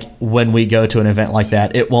feel like when we go to an event like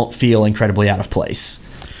that, it won't feel incredibly out of place.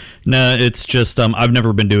 No, it's just I've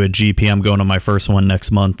never been to a GP. I'm going to my first one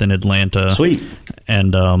next month in Atlanta. Sweet.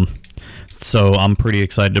 And so I'm pretty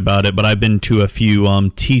excited about it. But I've been to a few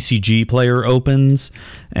TCG player opens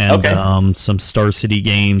and some Star City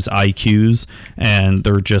Games IQs, and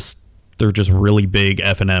they're just really big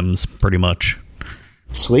FNMs, pretty much.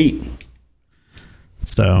 Sweet.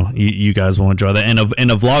 So you guys will enjoy that, and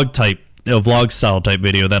a vlog style type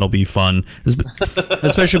video. That'll be fun.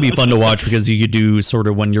 Especially be fun to watch, because you could do sort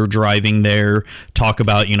of when you're driving there, talk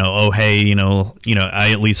about oh hey,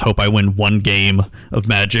 I at least hope I win one game of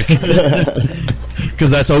Magic,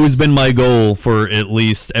 because that's always been my goal for at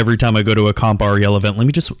least every time I go to a Comp REL event. Let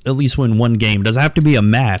me just at least win one game. Doesn't have to be a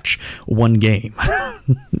match, one game.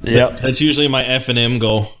 Yep, that's usually my FNM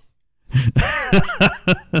goal.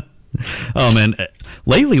 Oh man,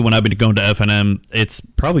 lately when I've been going to FNM, it's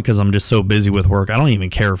probably because I'm just so busy with work. I don't even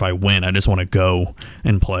care if I win. I just want to go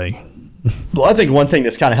and play. Well, I think one thing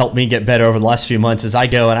that's kind of helped me get better over the last few months is I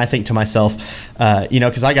go and I think to myself,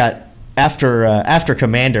 because I got after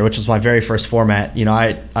Commander, which was my very first format,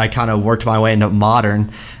 I kind of worked my way into Modern,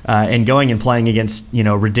 and going and playing against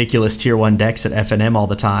ridiculous tier 1 decks at FNM all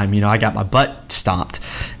the time. I got my butt stomped,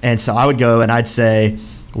 and so I would go and I'd say,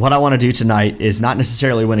 what I want to do tonight is not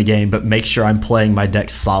necessarily win a game, but make sure I'm playing my deck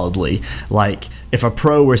solidly. Like, if a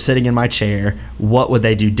pro were sitting in my chair, what would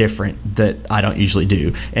they do different that I don't usually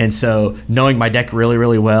do? And so knowing my deck really,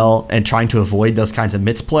 really well and trying to avoid those kinds of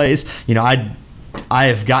misplays, I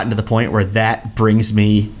have gotten to the point where that brings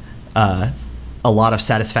me a lot of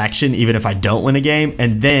satisfaction even if I don't win a game.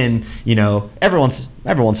 And then, you know, every once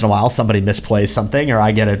in a while somebody misplays something or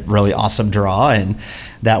I get a really awesome draw, and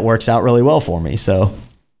that works out really well for me. So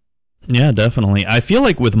yeah, definitely. I feel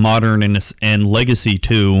like with Modern and Legacy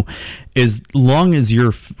too, as long as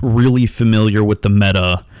you're really familiar with the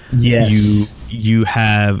meta, yes, you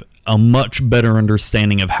have a much better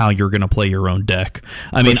understanding of how you're going to play your own deck.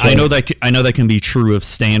 I mean, sure. I know that can be true of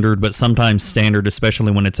Standard, but sometimes Standard,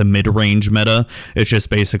 especially when it's a mid-range meta, it's just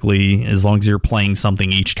basically as long as you're playing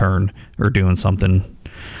something each turn or doing something.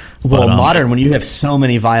 Well, Modern, when you have so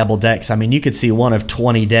many viable decks, I mean, you could see one of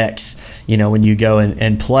 20 decks, you know, when you go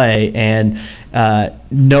and play, and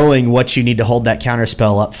knowing what you need to hold that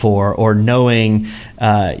counterspell up for, or knowing,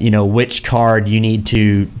 you know, which card you need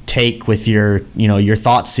to take with your, you know, your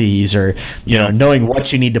Thoughtseize, or, you know, knowing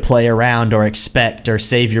what you need to play around or expect or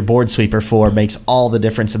save your board sweeper for makes all the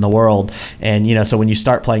difference in the world. And, you know, so when you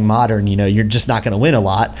start playing Modern, you know, you're just not going to win a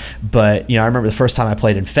lot. But, you know, I remember the first time I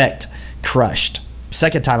played Infect, crushed.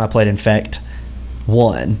 Second time I played Infect,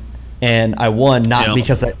 won. And I won not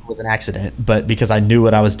because it was an accident, but because I knew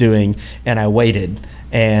what I was doing and I waited.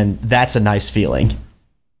 And that's a nice feeling.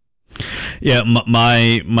 Yeah,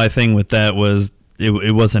 my thing with that was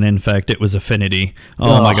it wasn't Infect, it was Affinity.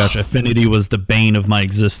 Oh my gosh, Affinity was the bane of my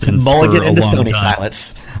existence. Mulligan into Stony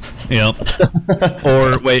Silence. Yep.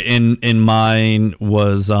 Or wait, in mine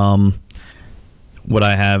was what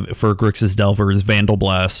I have for Grixis Delver is Vandal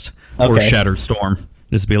Blast. Or Shatter Storm.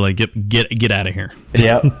 Just be like, get out of here.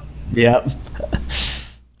 Yep.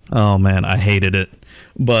 Oh man, I hated it.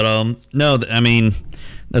 But no, I mean,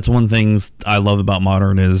 that's one thing I love about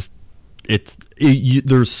Modern is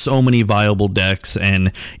there's so many viable decks,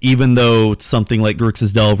 and even though something like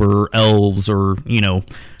Grixis Delver or Elves or, you know,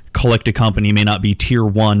 Collected Company may not be tier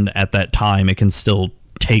 1 at that time, it can still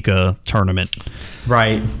take a tournament.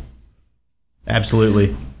 Right.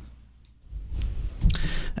 Absolutely.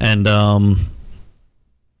 And all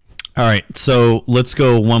right, so let's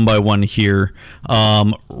go one by one here.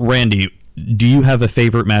 Randy, do you have a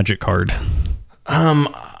favorite Magic card? I'm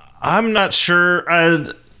not sure.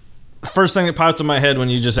 First thing that popped in my head when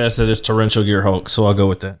you just asked that is Torrential Gear Hulk, so I'll go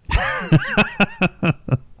with that.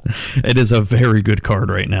 It is a very good card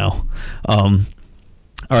right now. All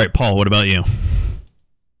right, Paul, what about you?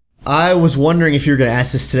 I was wondering if you were going to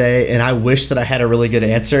ask this today, and I wish that I had a really good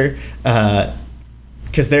answer.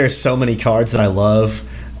 Because there are so many cards that I love.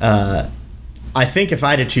 I think if I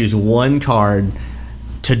had to choose one card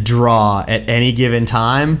to draw at any given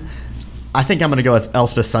time, I think I'm going to go with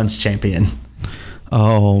Elspeth Sun's Champion.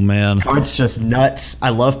 Oh, man. Card's just nuts. I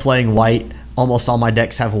love playing white. Almost all my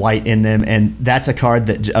decks have white in them, and that's a card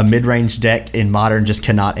that a mid-range deck in Modern just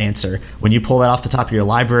cannot answer. When you pull that off the top of your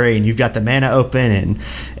library and you've got the mana open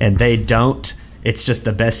and they don't, it's just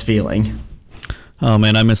the best feeling. Oh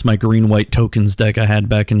man, I miss my green-white tokens deck I had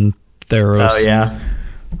back in Theros. Oh yeah.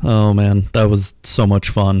 Oh man, that was so much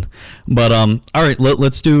fun. But all right,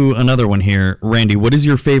 let's do another one here. Randy, what is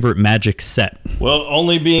your favorite Magic set? Well,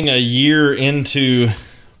 only being a year into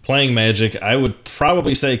playing Magic, I would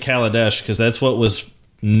probably say Kaladesh, because that's what was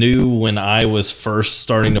new when I was first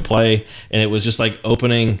starting to play, and it was just like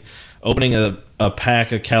opening a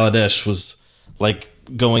pack of Kaladesh was like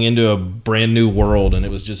going into a brand new world, and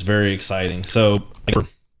it was just very exciting. So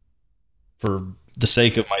for the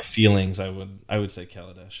sake of my feelings, I would say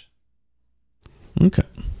Kaladesh. Okay.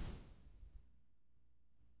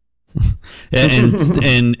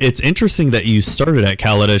 and it's interesting that you started at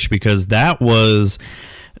Kaladesh, because that was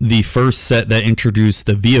the first set that introduced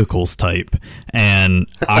the vehicles type. And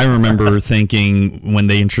I remember thinking when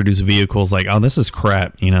they introduced vehicles, like, oh, this is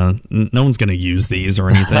crap. You know, no one's going to use these or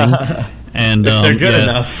anything. And if they're good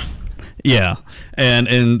enough. Yeah.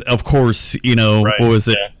 And of course, you know, right. What was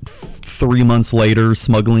it? 3 months later,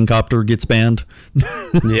 Smuggling Copter gets banned.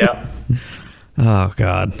 Yeah. Oh,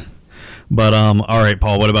 God. But, all right,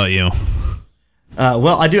 Paul, what about you?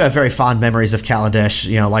 Well, I do have very fond memories of Kaladesh,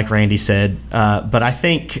 you know, like Randy said. But I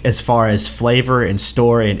think as far as flavor and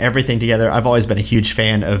story and everything together, I've always been a huge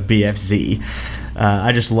fan of BFZ.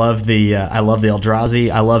 I just love I love the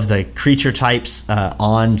Eldrazi. I love the creature types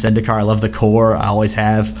on Zendikar. I love the core. I always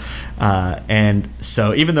have. And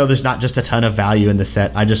so even though there's not just a ton of value in the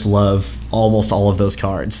set, I just love almost all of those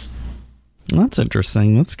cards. That's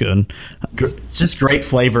interesting. That's good. It's just great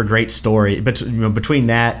flavor, great story. But between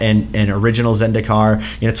that and original Zendikar,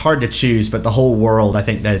 you know, it's hard to choose. But the whole world, I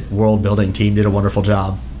think that world building team did a wonderful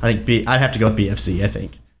job. I think I'd have to go with BFZ. I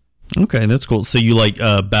think. Okay, that's cool. So you like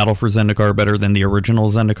Battle for Zendikar better than the original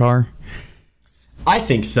Zendikar? I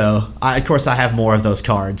think so. Of course, I have more of those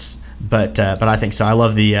cards, but I think so. I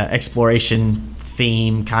love the exploration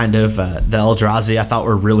theme, kind of. The Eldrazi I thought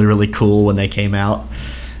were really, really cool when they came out.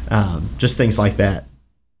 Just things like that.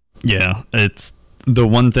 Yeah, it's the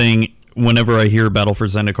one thing. Whenever I hear Battle for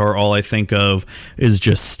Zendikar, all I think of is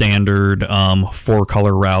just standard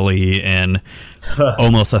 4-color rally and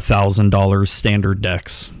almost $1,000 standard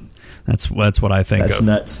decks. That's what I think. That's of.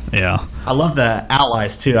 Nuts. Yeah, I love the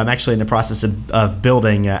allies too. I'm actually in the process of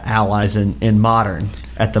building allies in Modern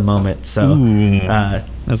at the moment. So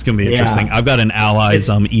that's gonna be interesting. I've got an allies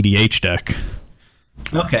EDH deck.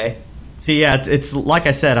 Okay. See, yeah, it's like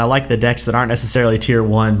I said, I like the decks that aren't necessarily tier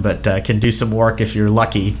 1, but can do some work if you're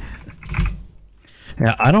lucky.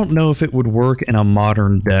 Yeah, I don't know if it would work in a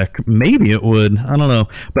Modern deck. Maybe it would. I don't know.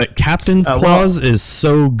 But Captain's Clause is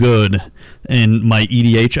so good in my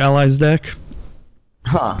EDH Allies deck.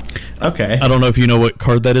 Huh. Okay. I don't know if you know what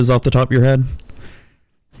card that is off the top of your head.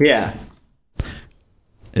 Yeah.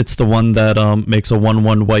 It's the one that makes a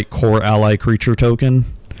 1/1 white core ally creature token.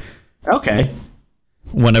 Okay.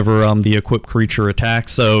 Whenever the equipped creature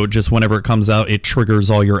attacks, so just whenever it comes out, it triggers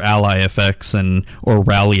all your ally effects or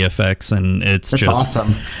rally effects, and that's just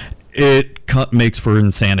awesome. It makes for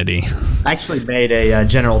insanity. I actually made a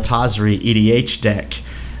General Tazri EDH deck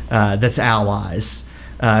that's allies.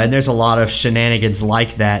 And there's a lot of shenanigans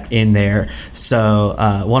like that in there. So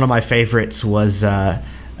one of my favorites was,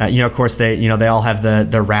 of course they all have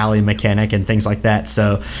the rally mechanic and things like that.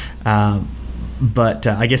 So. But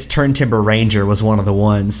I guess Turntimber Ranger was one of the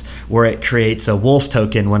ones where it creates a wolf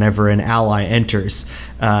token whenever an ally enters.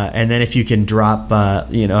 And then if you can drop,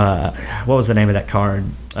 what was the name of that card?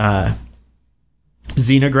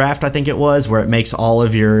 Xenographed, I think it was, where it makes all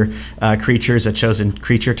of your creatures a chosen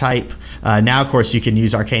creature type. Now, of course, you can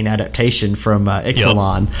use Arcane Adaptation from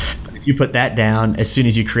Ixalan. Yep. If you put that down, as soon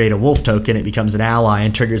as you create a wolf token, it becomes an ally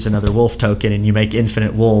and triggers another wolf token, and you make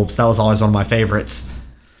infinite wolves. That was always one of my favorites.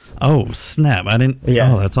 Oh snap! I didn't.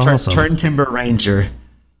 Yeah. Oh, that's awesome. Turntimber Ranger.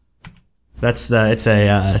 It's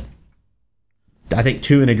a, I think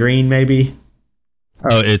 2 and a green maybe.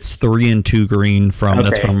 Oh, it's 3 and 2 green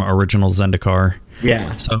that's from original Zendikar.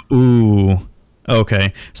 Yeah. So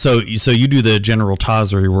okay. So you do the General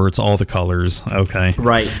Tazri where it's all the colors. Okay.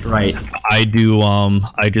 Right. I do.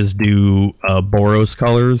 I just do Boros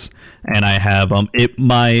colors, and I have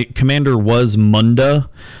my commander was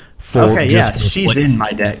Munda. She's in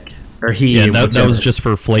my deck. Or he. Yeah, that was just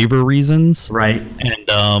for flavor reasons. Right.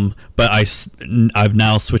 And but I've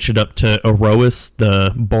now switched it up to Erois,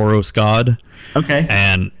 the Boros god. Okay.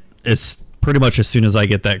 And it's pretty much as soon as I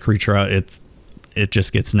get that creature out, it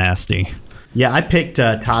just gets nasty. Yeah, I picked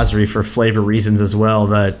Tazri for flavor reasons as well.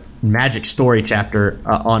 The Magic story chapter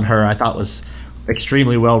on her I thought was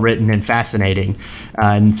extremely well written and fascinating,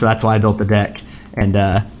 and so that's why I built the deck. And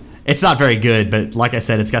it's not very good, but like I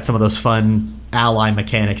said, it's got some of those fun ally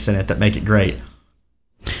mechanics in it that make it great.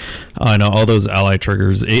 I know, all those ally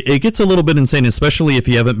triggers. It gets a little bit insane, especially if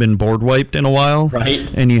you haven't been board wiped in a while. Right.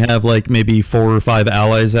 And you have like maybe 4 or 5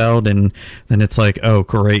 allies out, and then it's like, oh,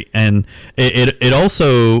 great. And it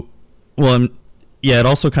also, it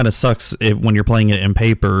also kind of sucks when you're playing it in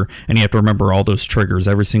paper and you have to remember all those triggers,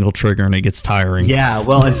 every single trigger, and it gets tiring. Yeah,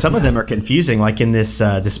 well, and some of them are confusing. Like in this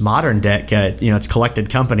Modern deck, it's collected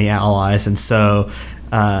company allies, and so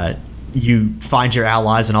you find your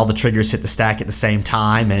allies and all the triggers hit the stack at the same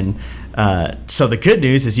time. And so the good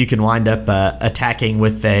news is you can wind up attacking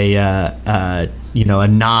with a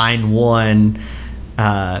 9/1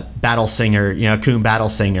 Battle Singer, Coon Battle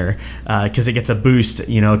Singer, because it gets a boost,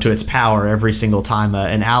 to its power every single time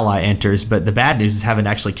an ally enters. But the bad news is having to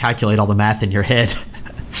actually calculate all the math in your head.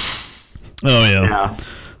 Oh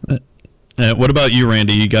yeah. What about you,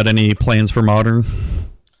 Randy? You got any plans for Modern?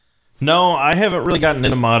 No, I haven't really gotten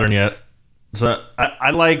into Modern yet. So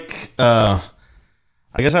I like, I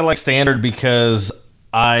guess I like Standard because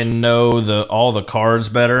I know all the cards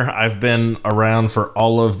better. I've been around for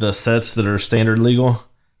all of the sets that are Standard legal,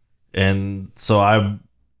 and so I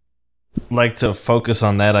like to focus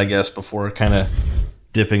on that, I guess, before kind of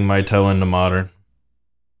dipping my toe into Modern.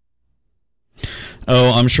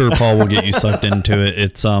 Oh, I'm sure Paul will get you sucked into it.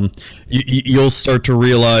 It's you'll start to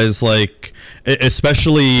realize, like,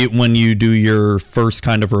 especially when you do your first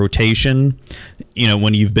kind of rotation,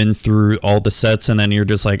 when you've been through all the sets, and then you're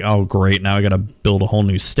just like, oh great, now I gotta build a whole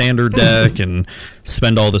new Standard deck and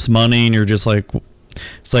spend all this money, and you're just like,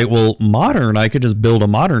 it's like, well, Modern, I could just build a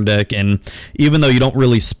Modern deck, and even though you don't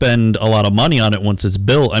really spend a lot of money on it once it's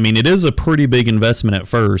built, I mean, it is a pretty big investment at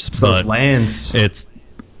first, but those lands. It's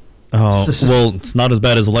not as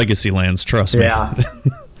bad as Legacy lands, trust me. Yeah.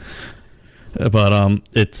 But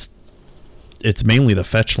it's mainly the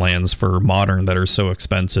fetch lands for Modern that are so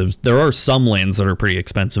expensive. There are some lands that are pretty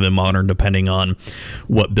expensive in Modern, depending on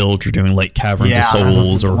what build you're doing, like Caverns of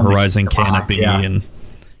Souls or Horizon Canopy. And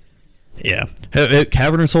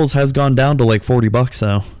Cavern of Souls has gone down to like $40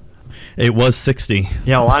 though. It was 60.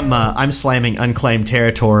 Yeah, well, I'm slamming Unclaimed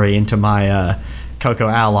Territory into my Coco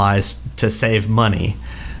allies to save money.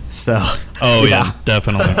 So. Oh yeah,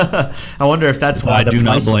 definitely. I wonder if that's why the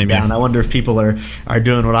price went down. I wonder if people are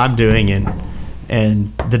doing what I'm doing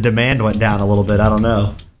and the demand went down a little bit. I don't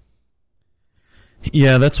know.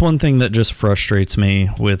 Yeah, that's one thing that just frustrates me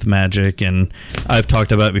with Magic, and I've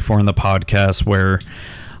talked about it before in the podcast, where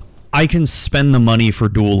I can spend the money for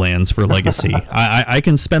dual lands for Legacy. I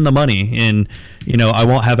can spend the money, and I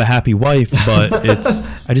won't have a happy wife, but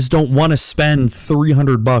I just don't want to spend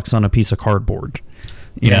 $300 on a piece of cardboard.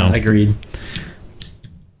 You know? Agreed.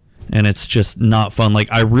 And it's just not fun.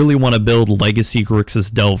 Like, I really want to build Legacy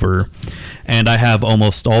Grixis Delver, and I have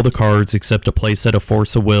almost all the cards except a playset of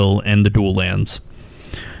Force of Will and the dual lands.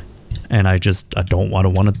 And I don't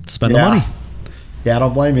want to spend the money. Yeah, I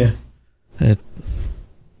don't blame you.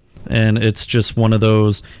 And it's just one of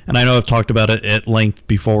those, and I know I've talked about it at length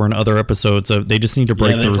before in other episodes, so they just need to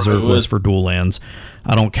break the reserve list for dual lands.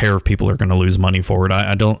 I don't care if people are going to lose money for it.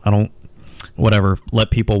 I don't whatever,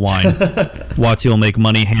 let people whine. WotC will make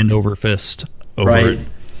money hand over fist over it.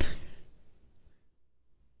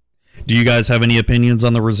 Do you guys have any opinions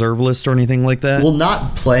on the reserve list or anything like that? Well,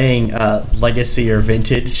 not playing Legacy or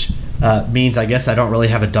Vintage means I guess I don't really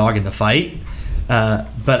have a dog in the fight.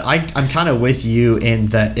 But I'm kind of with you in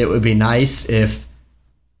that it would be nice if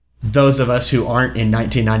those of us who aren't in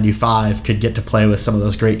 1995 could get to play with some of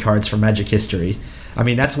those great cards from Magic history. I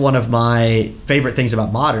mean, that's one of my favorite things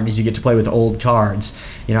about Modern is you get to play with old cards.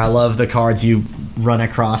 I love the cards you run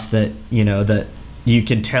across that you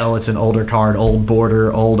can tell it's an older card, old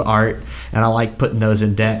border, old art, and I like putting those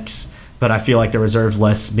in decks. But I feel like the reserve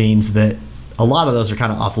list means that a lot of those are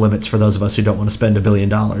kind of off limits for those of us who don't want to spend $1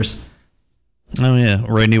 billion. Oh yeah,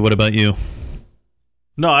 Randy, what about you?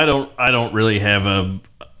 No, I don't really have a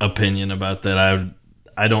opinion about that.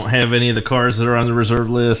 I don't have any of the cards that are on the reserve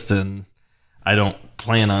list, and I don't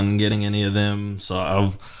plan on getting any of them. So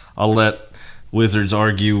I'll let Wizards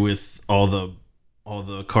argue with all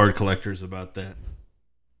the card collectors about that.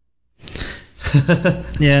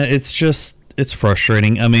 Yeah, it's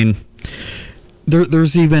frustrating. I mean,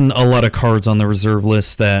 there's even a lot of cards on the reserve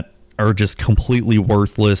list that are just completely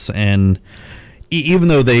worthless, and even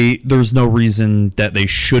though there's no reason that they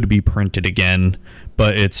should be printed again,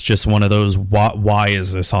 but it's just one of those, why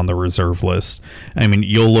is this on the reserve list? I mean,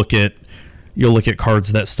 you'll look at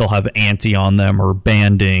cards that still have anti on them or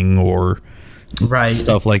banding or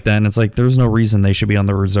stuff like that, and it's like, there's no reason they should be on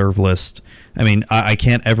the reserve list. I mean, I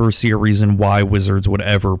can't ever see a reason why Wizards would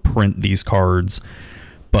ever print these cards,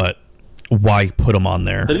 but why put them on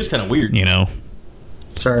there? That is kind of weird.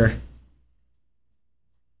 Sure.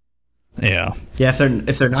 Yeah. Yeah,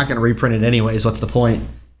 if they're not going to reprint it anyways, what's the point?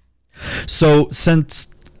 So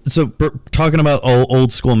talking about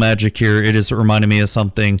old school Magic here, it just reminded me of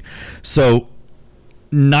something. So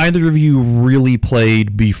neither of you really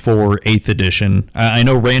played before 8th edition. I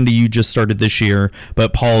know, Randy, you just started this year,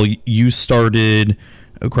 but Paul, you started,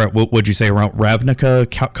 what would you say, around Ravnica,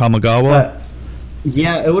 Kamigawa?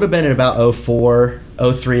 Yeah, it would have been in about 04,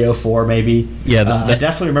 03, 04 maybe. Yeah, I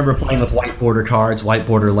definitely remember playing with white border cards, white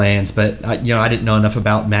border lands, but I didn't know enough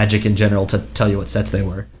about Magic in general to tell you what sets they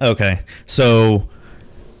were. Okay, so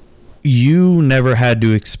you never had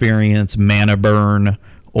to experience mana burn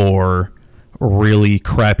or really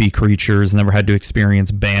crappy creatures, never had to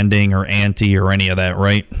experience banding or anti or any of that,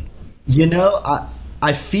 right?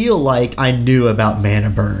 I feel like I knew about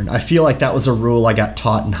mana burn. I feel like that was a rule I got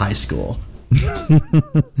taught in high school.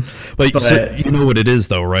 but so you know what it is,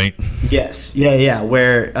 though, right? Yes. Yeah.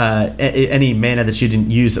 Where any mana that you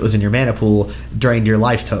didn't use that was in your mana pool drained your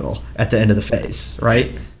life total at the end of the phase,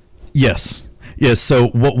 right? Yes. So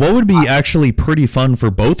what would be actually pretty fun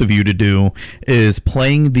for both of you to do is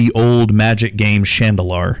playing the old Magic game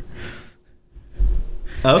Chandalar.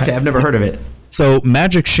 Okay, I've never heard of it. So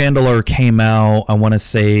Magic Chandalar came out, I want to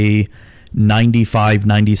say 95,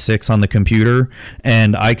 96 on the computer,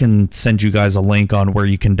 and I can send you guys a link on where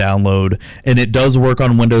you can download, and it does work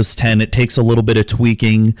on Windows 10. It takes a little bit of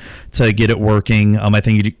tweaking to get it working. I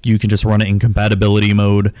think you can just run it in compatibility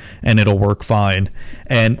mode and it'll work fine.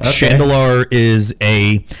 And Chandalar is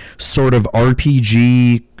a sort of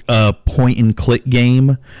RPG point and click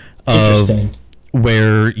game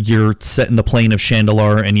where you're set in the plane of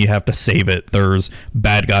Chandalar and you have to save it. There's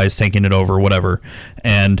bad guys taking it over, whatever,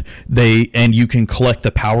 and you can collect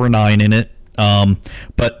the Power 9 in it.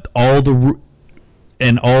 But all the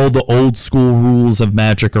and all the old school rules of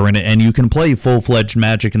Magic are in it, and you can play full-fledged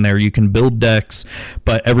Magic in there. You can build decks,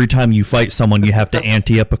 but every time you fight someone, you have to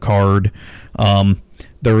ante up a card.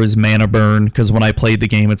 There is mana burn, because when I played the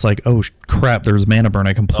game, it's like, oh crap, there's mana burn.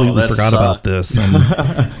 I completely forgot about this. And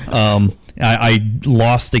I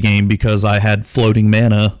lost the game because I had floating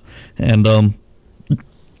mana, and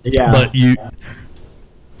yeah. But you,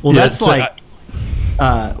 well, yeah, that's so like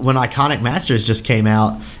when Iconic Masters just came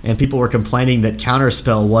out, and people were complaining that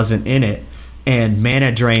Counterspell wasn't in it, and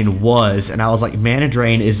Mana Drain was, and I was like, Mana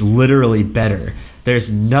Drain is literally better.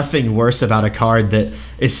 There's nothing worse about a card that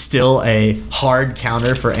is still a hard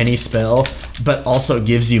counter for any spell, but also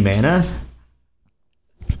gives you mana.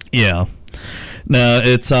 Yeah. No,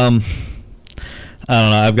 it's I don't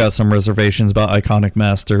know. I've got some reservations about Iconic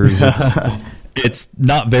Masters. It's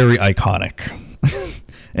not very iconic,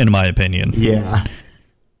 in my opinion. Yeah.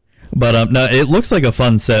 But no, it looks like a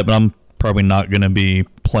fun set, but I'm probably not going to be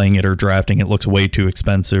playing it or drafting. It looks way too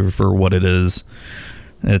expensive for what it is.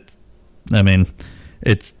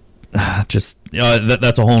 It's just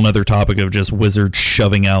that's a whole nother topic of just Wizards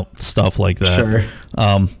shoving out stuff like that. Sure.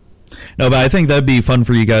 No, but I think that'd be fun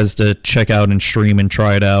for you guys to check out and stream and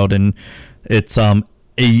try it out. And it's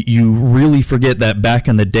you really forget that back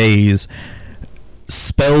in the days,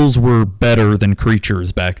 spells were better than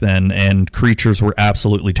creatures back then, and creatures were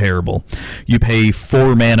absolutely terrible. You pay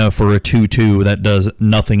 4 mana for a 2/2 that does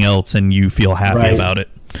nothing else, and you feel happy about it.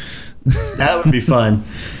 That would be fun.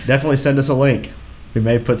 Definitely send us a link. We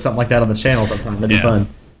may put something like that on the channel sometime. That'd be fun.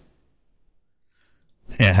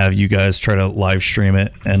 Yeah, have you guys try to live stream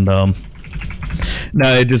it. And no,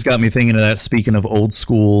 it just got me thinking of that, speaking of old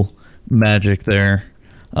school Magic there.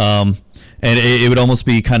 And it would almost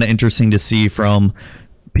be kind of interesting to see from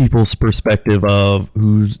people's perspective of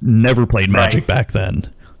who's never played Magic back then,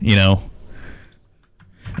 you know,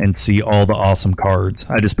 and see all the awesome cards.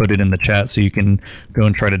 I just put it in the chat so you can go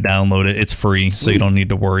and try to download it. It's free, so you don't need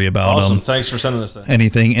to worry about Thanks for sending this thing.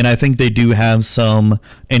 Anything. And I think they do have some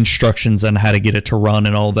instructions on how to get it to run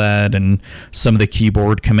and all that, and some of the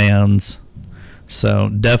keyboard commands. So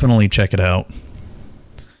definitely check it out.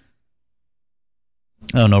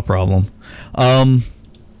 Oh, no problem. I'm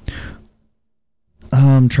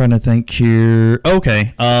trying to think here.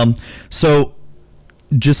 Okay. So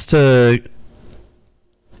just to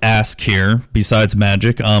ask here, besides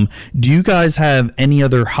Magic, do you guys have any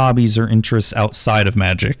other hobbies or interests outside of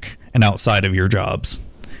Magic and outside of your jobs?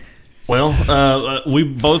 Well, we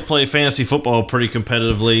both play fantasy football pretty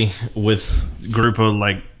competitively with a group of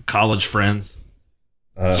like college friends.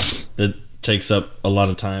 It takes up a lot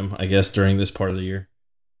of time, I guess, during this part of the year.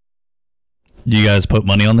 Do you guys put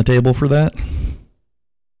money on the table for that?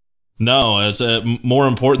 No, it's more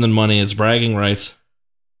important than money. It's bragging rights.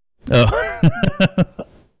 Oh.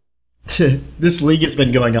 This league has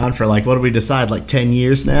been going on for like, what did we decide, like 10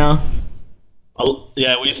 years now? Oh,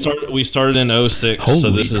 yeah, we started in 2006,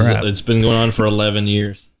 so this crap. It's been going on for 11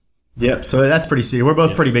 years. Yep, so that's pretty serious. We're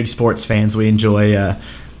both pretty big sports fans. We enjoy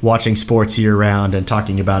watching sports year round and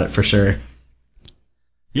talking about it for sure.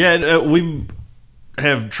 Yeah, we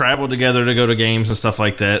have traveled together to go to games and stuff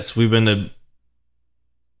like that. So we've been to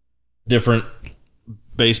different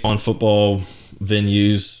baseball and football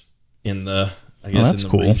venues in the, I guess, that's in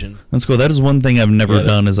the cool. region. That's cool. That is one thing I've never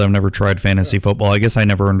done, is I've never tried fantasy football. I guess I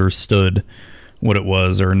never understood what it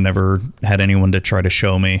was, or never had anyone to try to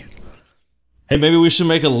show me. Hey, maybe we should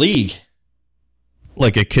make a league.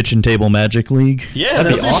 Like a kitchen table Magic league? Yeah,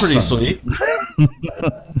 that'd be awesome. Pretty sweet.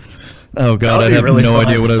 Oh god, I'd have really no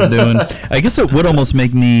idea what I was doing. I guess it would almost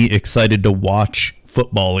make me excited to watch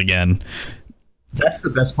football again. That's the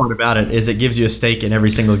best part about it, is it gives you a stake in every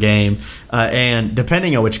single game. And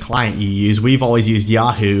depending on which client you use, we've always used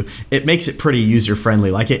Yahoo. It makes it pretty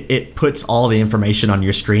user-friendly. Like it puts all the information on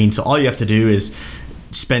your screen. So all you have to do is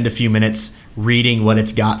spend a few minutes reading what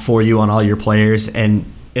it's got for you on all your players, and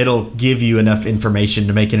it'll give you enough information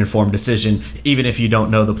to make an informed decision, even if you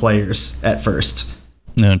don't know the players at first.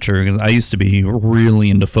 No, true, because I used to be really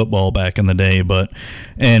into football back in the day,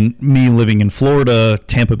 and me living in Florida,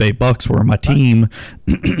 Tampa Bay Bucks were my team,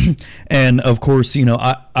 and of course, you know,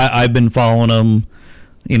 I've been following them,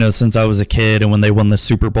 you know, since I was a kid, and when they won the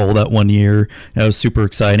Super Bowl that one year, that was super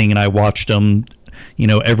exciting, and I watched them, you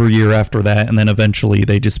know, every year after that, and then eventually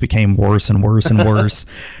they just became worse and worse and worse,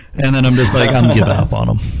 and then I'm just like, I'm giving up on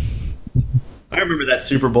them. I remember that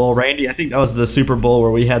Super Bowl, Randy. I think that was the Super Bowl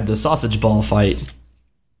where we had the sausage ball fight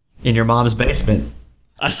in your mom's basement.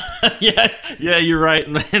 Yeah, you're right.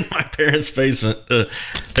 In my parents' basement,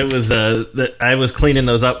 it was that I was cleaning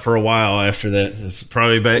those up for a while after that. It's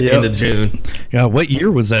probably back into June. Yeah, what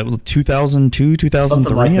year was that? 2002,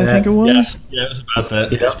 2003, like I think it was. Yeah, it was about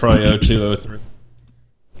that. It was probably 02, 03.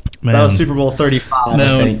 Man. That was Super Bowl 35,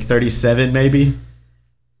 I think. 37, maybe.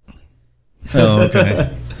 Oh,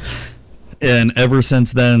 okay. And ever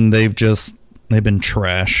since then, they've been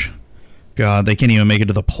trash. God, they can't even make it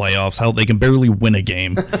to the playoffs. How they can barely win a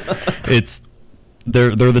game.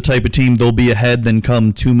 They're the type of team, they'll be ahead, then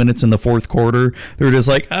come 2 minutes in the fourth quarter, they're just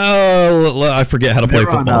like, oh, I forget how to play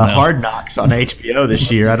football now. Hard Knocks on HBO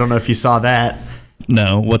this year. I don't know if you saw that.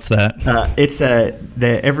 No, what's that? It's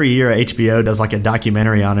every year HBO does like a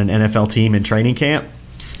documentary on an NFL team in training camp.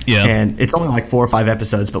 Yeah. And it's only like 4 or 5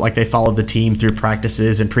 episodes, but like they followed the team through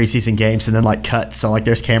practices and preseason games and then like cuts. So like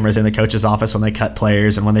there's cameras in the coach's office when they cut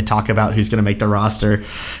players and when they talk about who's going to make the roster.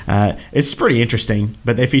 It's pretty interesting,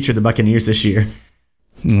 but they featured the Buccaneers this year.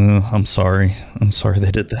 I'm sorry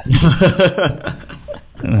they did that.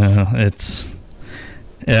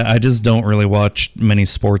 I just don't really watch many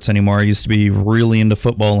sports anymore. I used to be really into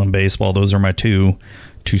football and baseball. Those are my two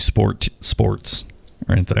sports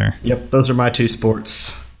right there. Yep, those are my 2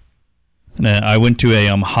 sports. I went to a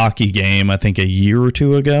hockey game, I think a year or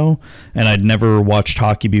 2 ago, and I'd never watched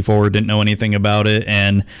hockey before, didn't know anything about it,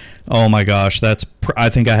 and oh my gosh, I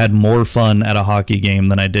think I had more fun at a hockey game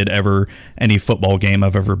than I did ever any football game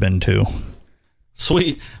I've ever been to.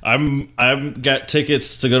 Sweet. I've got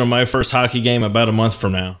tickets to go to my first hockey game about a month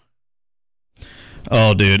from now.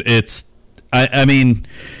 Oh, dude,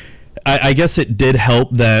 I guess it did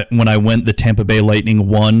help that when I went, the Tampa Bay Lightning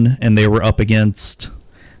won, and they were up against,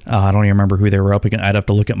 I don't even remember who they were up against. I'd have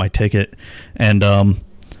to look at my ticket, and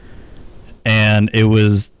it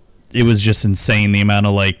was just insane, the amount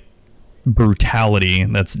of like brutality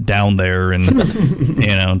that's down there,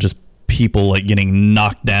 and just people like getting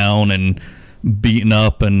knocked down and beaten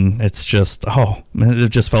up, and it's just it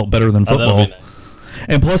just felt better than football. Nice.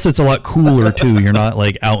 And plus it's a lot cooler too. You're not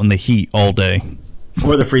like out in the heat all day.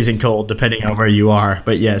 Or the freezing cold, depending on where you are.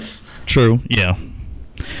 But yes. True. Yeah.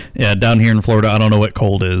 Yeah. Down here in Florida, I don't know what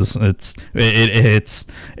cold is. It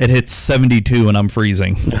hits 72 and I'm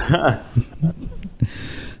freezing.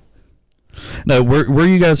 Now, where are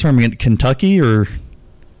you guys from? Kentucky or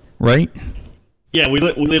right? Yeah, we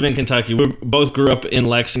live in Kentucky. We both grew up in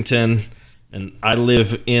Lexington, and I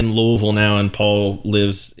live in Louisville now, and Paul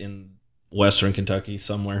lives in Western Kentucky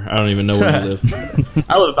somewhere. I don't even know where I live.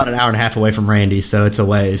 I live about an hour and a half away from Randy, so it's a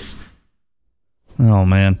ways. Oh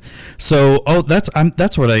man. So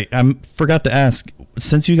that's what I forgot to ask.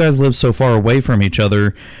 Since you guys live so far away from each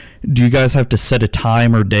other, do you guys have to set a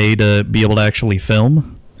time or day to be able to actually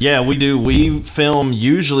film? Yeah, we do. We film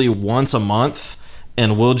usually once a month,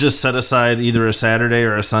 and we'll just set aside either a Saturday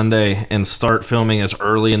or a Sunday and start filming as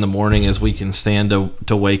early in the morning as we can stand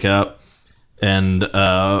to wake up. And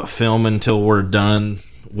film until we're done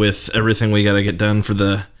with everything we got to get done for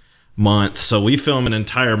the month. So we film an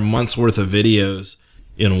entire month's worth of videos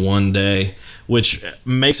in one day, which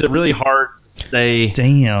makes it really hard to stay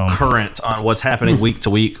current on what's happening week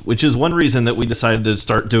to week, which is one reason that we decided to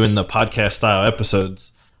start doing the podcast style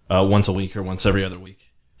episodes once a week or once every other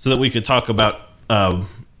week, so that we could talk about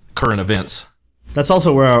current events. That's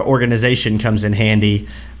also where our organization comes in handy,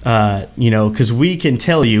 because we can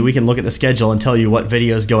look at the schedule and tell you what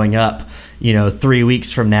video is going up, 3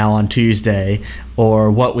 weeks from now on Tuesday,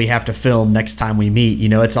 or what we have to film next time we meet.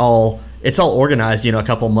 It's all organized, a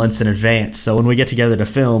couple months in advance. So when we get together to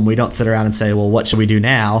film, we don't sit around and say, well, what should we do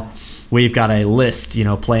now? We've got a list,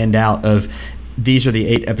 planned out of these are the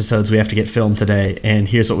 8 episodes we have to get filmed today, and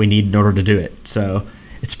here's what we need in order to do it. So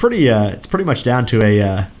it's pretty much down to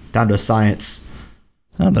a science.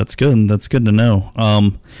 Oh, that's good. That's good to know.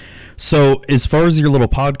 So as far as your little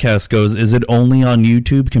podcast goes, is it only on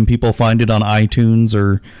YouTube? Can people find it on iTunes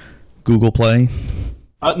or Google Play?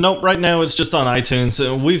 No, right now it's just on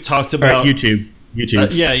iTunes. We've talked about YouTube.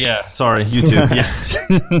 Yeah. Sorry, YouTube.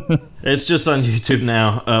 Yeah, it's just on YouTube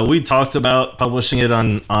now. We talked about publishing it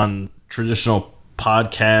on traditional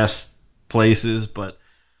podcast places, but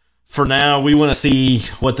for now, we want to see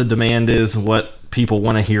what the demand is, what people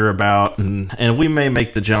want to hear about, and we may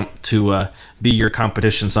make the jump to be your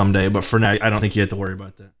competition someday, but for now I don't think you have to worry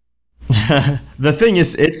about that. The thing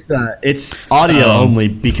is, it's audio only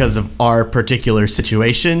because of our particular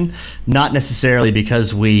situation, not necessarily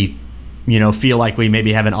because we feel like we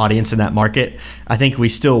maybe have an audience in that market. I think we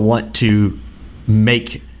still want to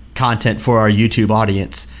make content for our YouTube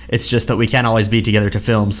audience. It's just that we can't always be together to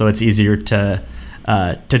film, so it's easier to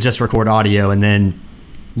just record audio and then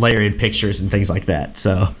layer in pictures and things like that.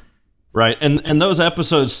 So Right, and those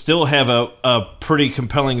episodes still have a pretty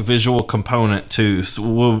compelling visual component too. So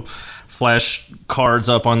we'll flash cards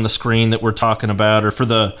up on the screen that we're talking about, or for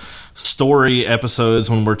the story episodes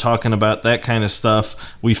when we're talking about that kind of stuff,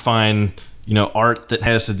 we find art that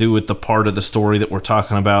has to do with the part of the story that we're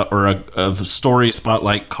talking about, or a story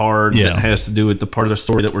spotlight card that has to do with the part of the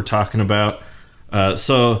story that we're talking about.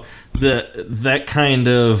 So that kind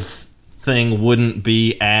of thing wouldn't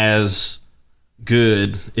be as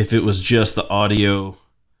good if it was just the audio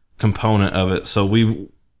component of it. So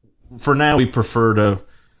for now we prefer to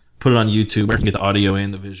put it on YouTube where you can get the audio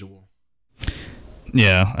and the visual.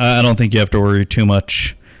 Yeah, I don't think you have to worry too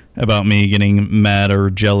much about me getting mad or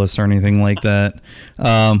jealous or anything like that.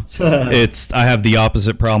 I have the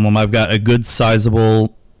opposite problem. I've got a good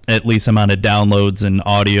sizable at least amount of downloads and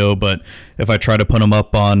audio, but if I try to put them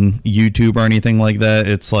up on YouTube or anything like that,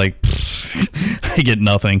 it's like I get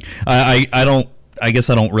nothing. I guess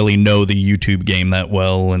I don't really know the YouTube game that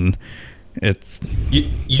well, and it's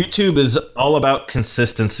YouTube is all about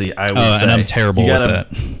consistency. I would say, and I'm terrible at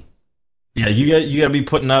that. Yeah, you got to be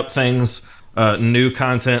putting up things, new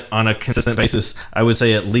content on a consistent basis. I would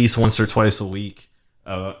say at least once or twice a week,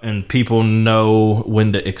 and people know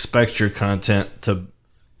when to expect your content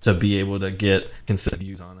to be able to get consistent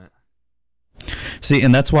views on it. See,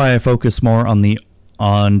 and that's why I focus more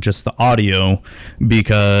on just the audio,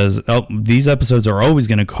 because these episodes are always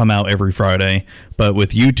going to come out every Friday, but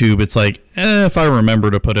with YouTube it's like if I remember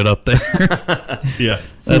to put it up there. Yeah,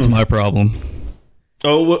 that's my problem.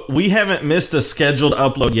 We haven't missed a scheduled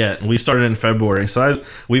upload yet. We started in February, so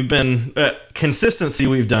we've been consistency.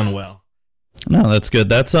 We've done well. No, that's good.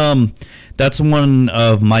 That's one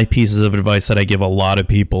of my pieces of advice that I give a lot of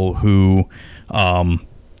people who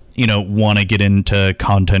want to get into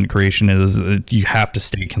content creation, is that you have to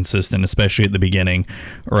stay consistent, especially at the beginning,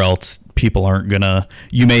 or else people aren't gonna.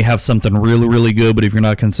 You may have something really, really good, but if you're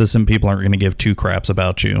not consistent, people aren't gonna give two craps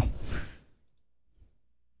about you.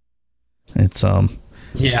 It's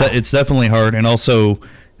definitely hard, and also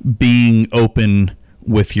being open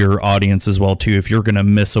with your audience as well too. If you're gonna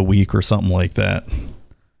miss a week or something like that.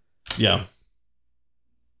 Yeah.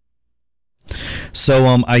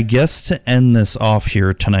 So I guess to end this off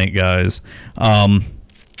here tonight, guys,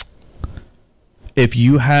 if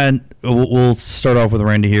you had, we'll start off with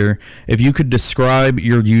Randy here. If you could describe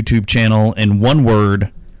your YouTube channel in one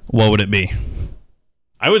word, what would it be?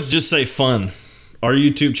 I would just say fun. Our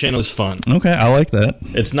YouTube channel is fun. Okay, I like that.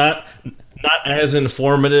 It's not as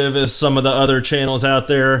informative as some of the other channels out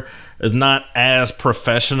there. It's not as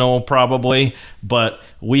professional probably, but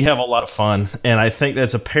we have a lot of fun, and I think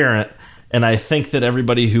that's apparent. And I think that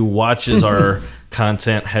everybody who watches our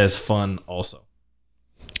content has fun also.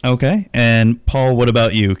 Okay. And Paul, what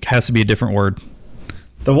about you? It has to be a different word.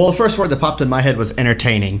 The first word that popped in my head was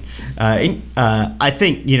entertaining. I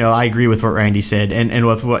think, I agree with what Randy said and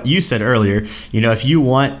with what you said earlier. If you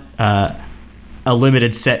want a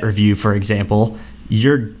limited set review, for example,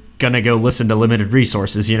 you're going to go listen to Limited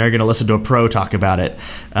Resources. You're going to listen to a pro talk about it.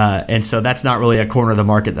 And so that's not really a corner of the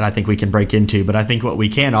market that I think we can break into. But I think what we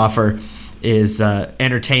can offer is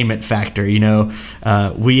entertainment factor.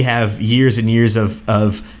 We have years and years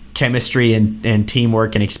of chemistry and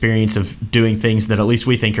teamwork and experience of doing things that at least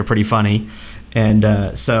we think are pretty funny. And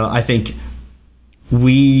so I think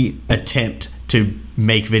we attempt to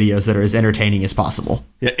make videos that are as entertaining as possible.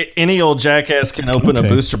 Yeah, any old jackass can open a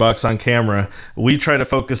booster box on camera. We try to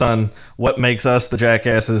focus on what makes us the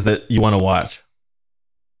jackasses that you want to watch.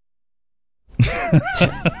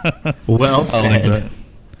 Well said.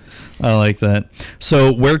 I like that.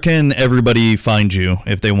 So where can everybody find you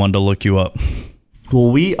if they wanted to look you up?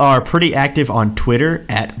 Well, we are pretty active on Twitter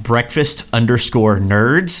at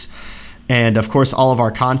breakfast_nerds. And of course, all of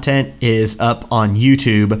our content is up on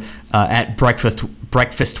YouTube at Breakfast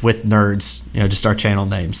with Nerds, just our channel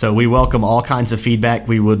name. So we welcome all kinds of feedback.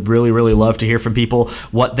 We would really, really love to hear from people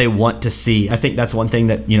what they want to see. I think that's one thing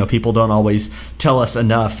that people don't always tell us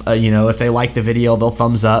enough. If they like the video, they'll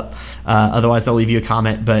thumbs up. Otherwise, they'll leave you a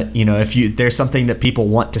comment. But if there's something that people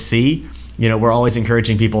want to see, we're always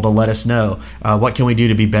encouraging people to let us know what can we do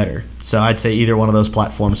to be better. So I'd say either one of thosthose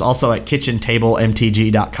platforms. Also at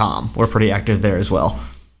kitchentablemtg.com. We're pretty active there as well.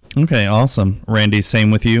 Okay, awesome. Randy, same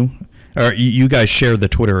with you? Or you guys share the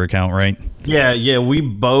Twitter account, right? Yeah, we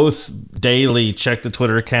both daily check the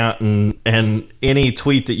Twitter account, and any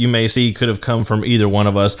tweet that you may see could have come from either one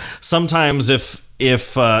of us. Sometimes if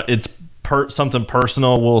it's something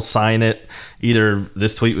personal, we'll sign it. Either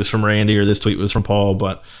this tweet was from Randy or this tweet was from Paul,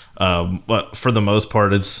 but for the most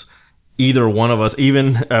part, it's either one of us.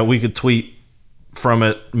 Even we could tweet from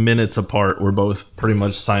it minutes apart. We're both pretty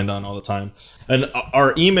much signed on all the time. And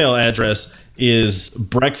our email address is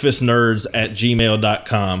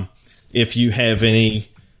breakfastnerds@gmail.com. If you have any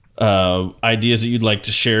ideas that you'd like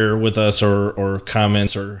to share with us, or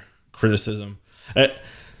comments or criticism.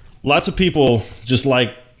 Lots of people just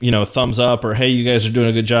like, thumbs up or, hey, you guys are doing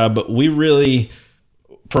a good job. But we really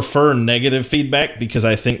prefer negative feedback because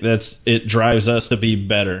I think it drives us to be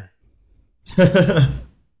better.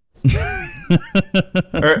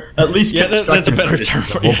 Or at least that's a better term.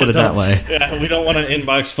 We'll put it that way. Yeah, we don't want an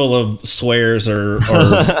inbox full of swears or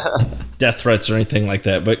death threats or anything like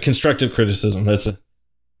that. But constructive criticism, that's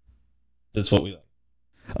what we like.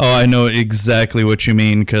 Oh, I know exactly what you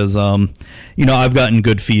mean because, I've gotten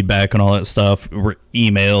good feedback and all that stuff,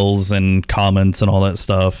 emails and comments and all that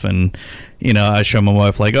stuff. And, I show my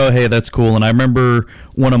wife like, oh, hey, that's cool. And I remember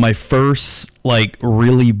one of my first like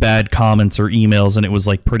really bad comments or emails, and it was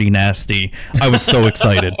like pretty nasty. I was so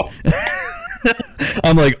excited.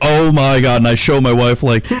 I'm like, oh my God. And I show my wife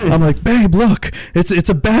I'm like, babe, look, it's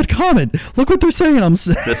a bad comment. Look what they're saying.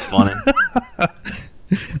 That's funny.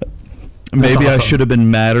 Maybe awesome. I should have been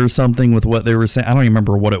mad or something with what they were saying. I don't even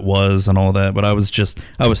remember what it was and all that, but I was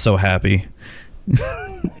so happy.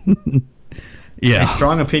 Yeah. Hey,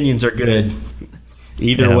 strong opinions are good.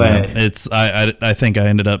 Either way. Man, I think I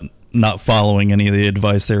ended up not following any of the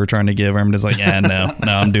advice they were trying to give. I'm just like, no,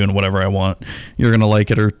 I'm doing whatever I want. You're going to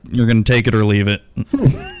like it or you're going to take it or leave it.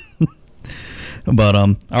 But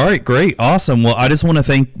all right, great, awesome. Well, I just want to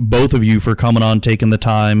thank both of you for coming on, taking the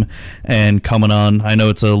time and coming on. I know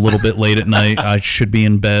it's a little bit late at night. I should be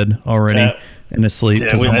in bed already and asleep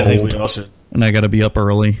because I'm old, and I got to be up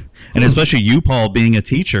early. And especially you, Paul, being a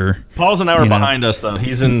teacher. Paul's an hour behind us, though.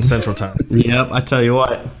 He's in Central Time. Yep, I tell you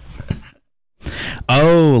what.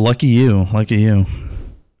 Oh, lucky you, lucky you.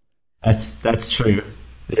 That's true.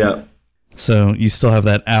 Yep. So you still have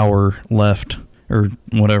that hour left. Or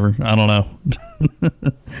whatever. I don't know.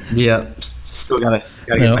 Yeah. Still gotta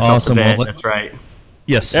get myself awesome. to bed. That's right.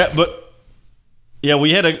 Yes. Yeah, but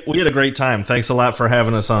we had a great time. Thanks a lot for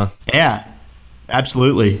having us on. Yeah.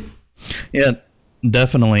 Absolutely. Yeah,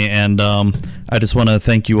 definitely. And I just want to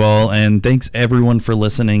thank you all, and thanks everyone for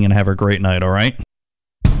listening, and have a great night, all right?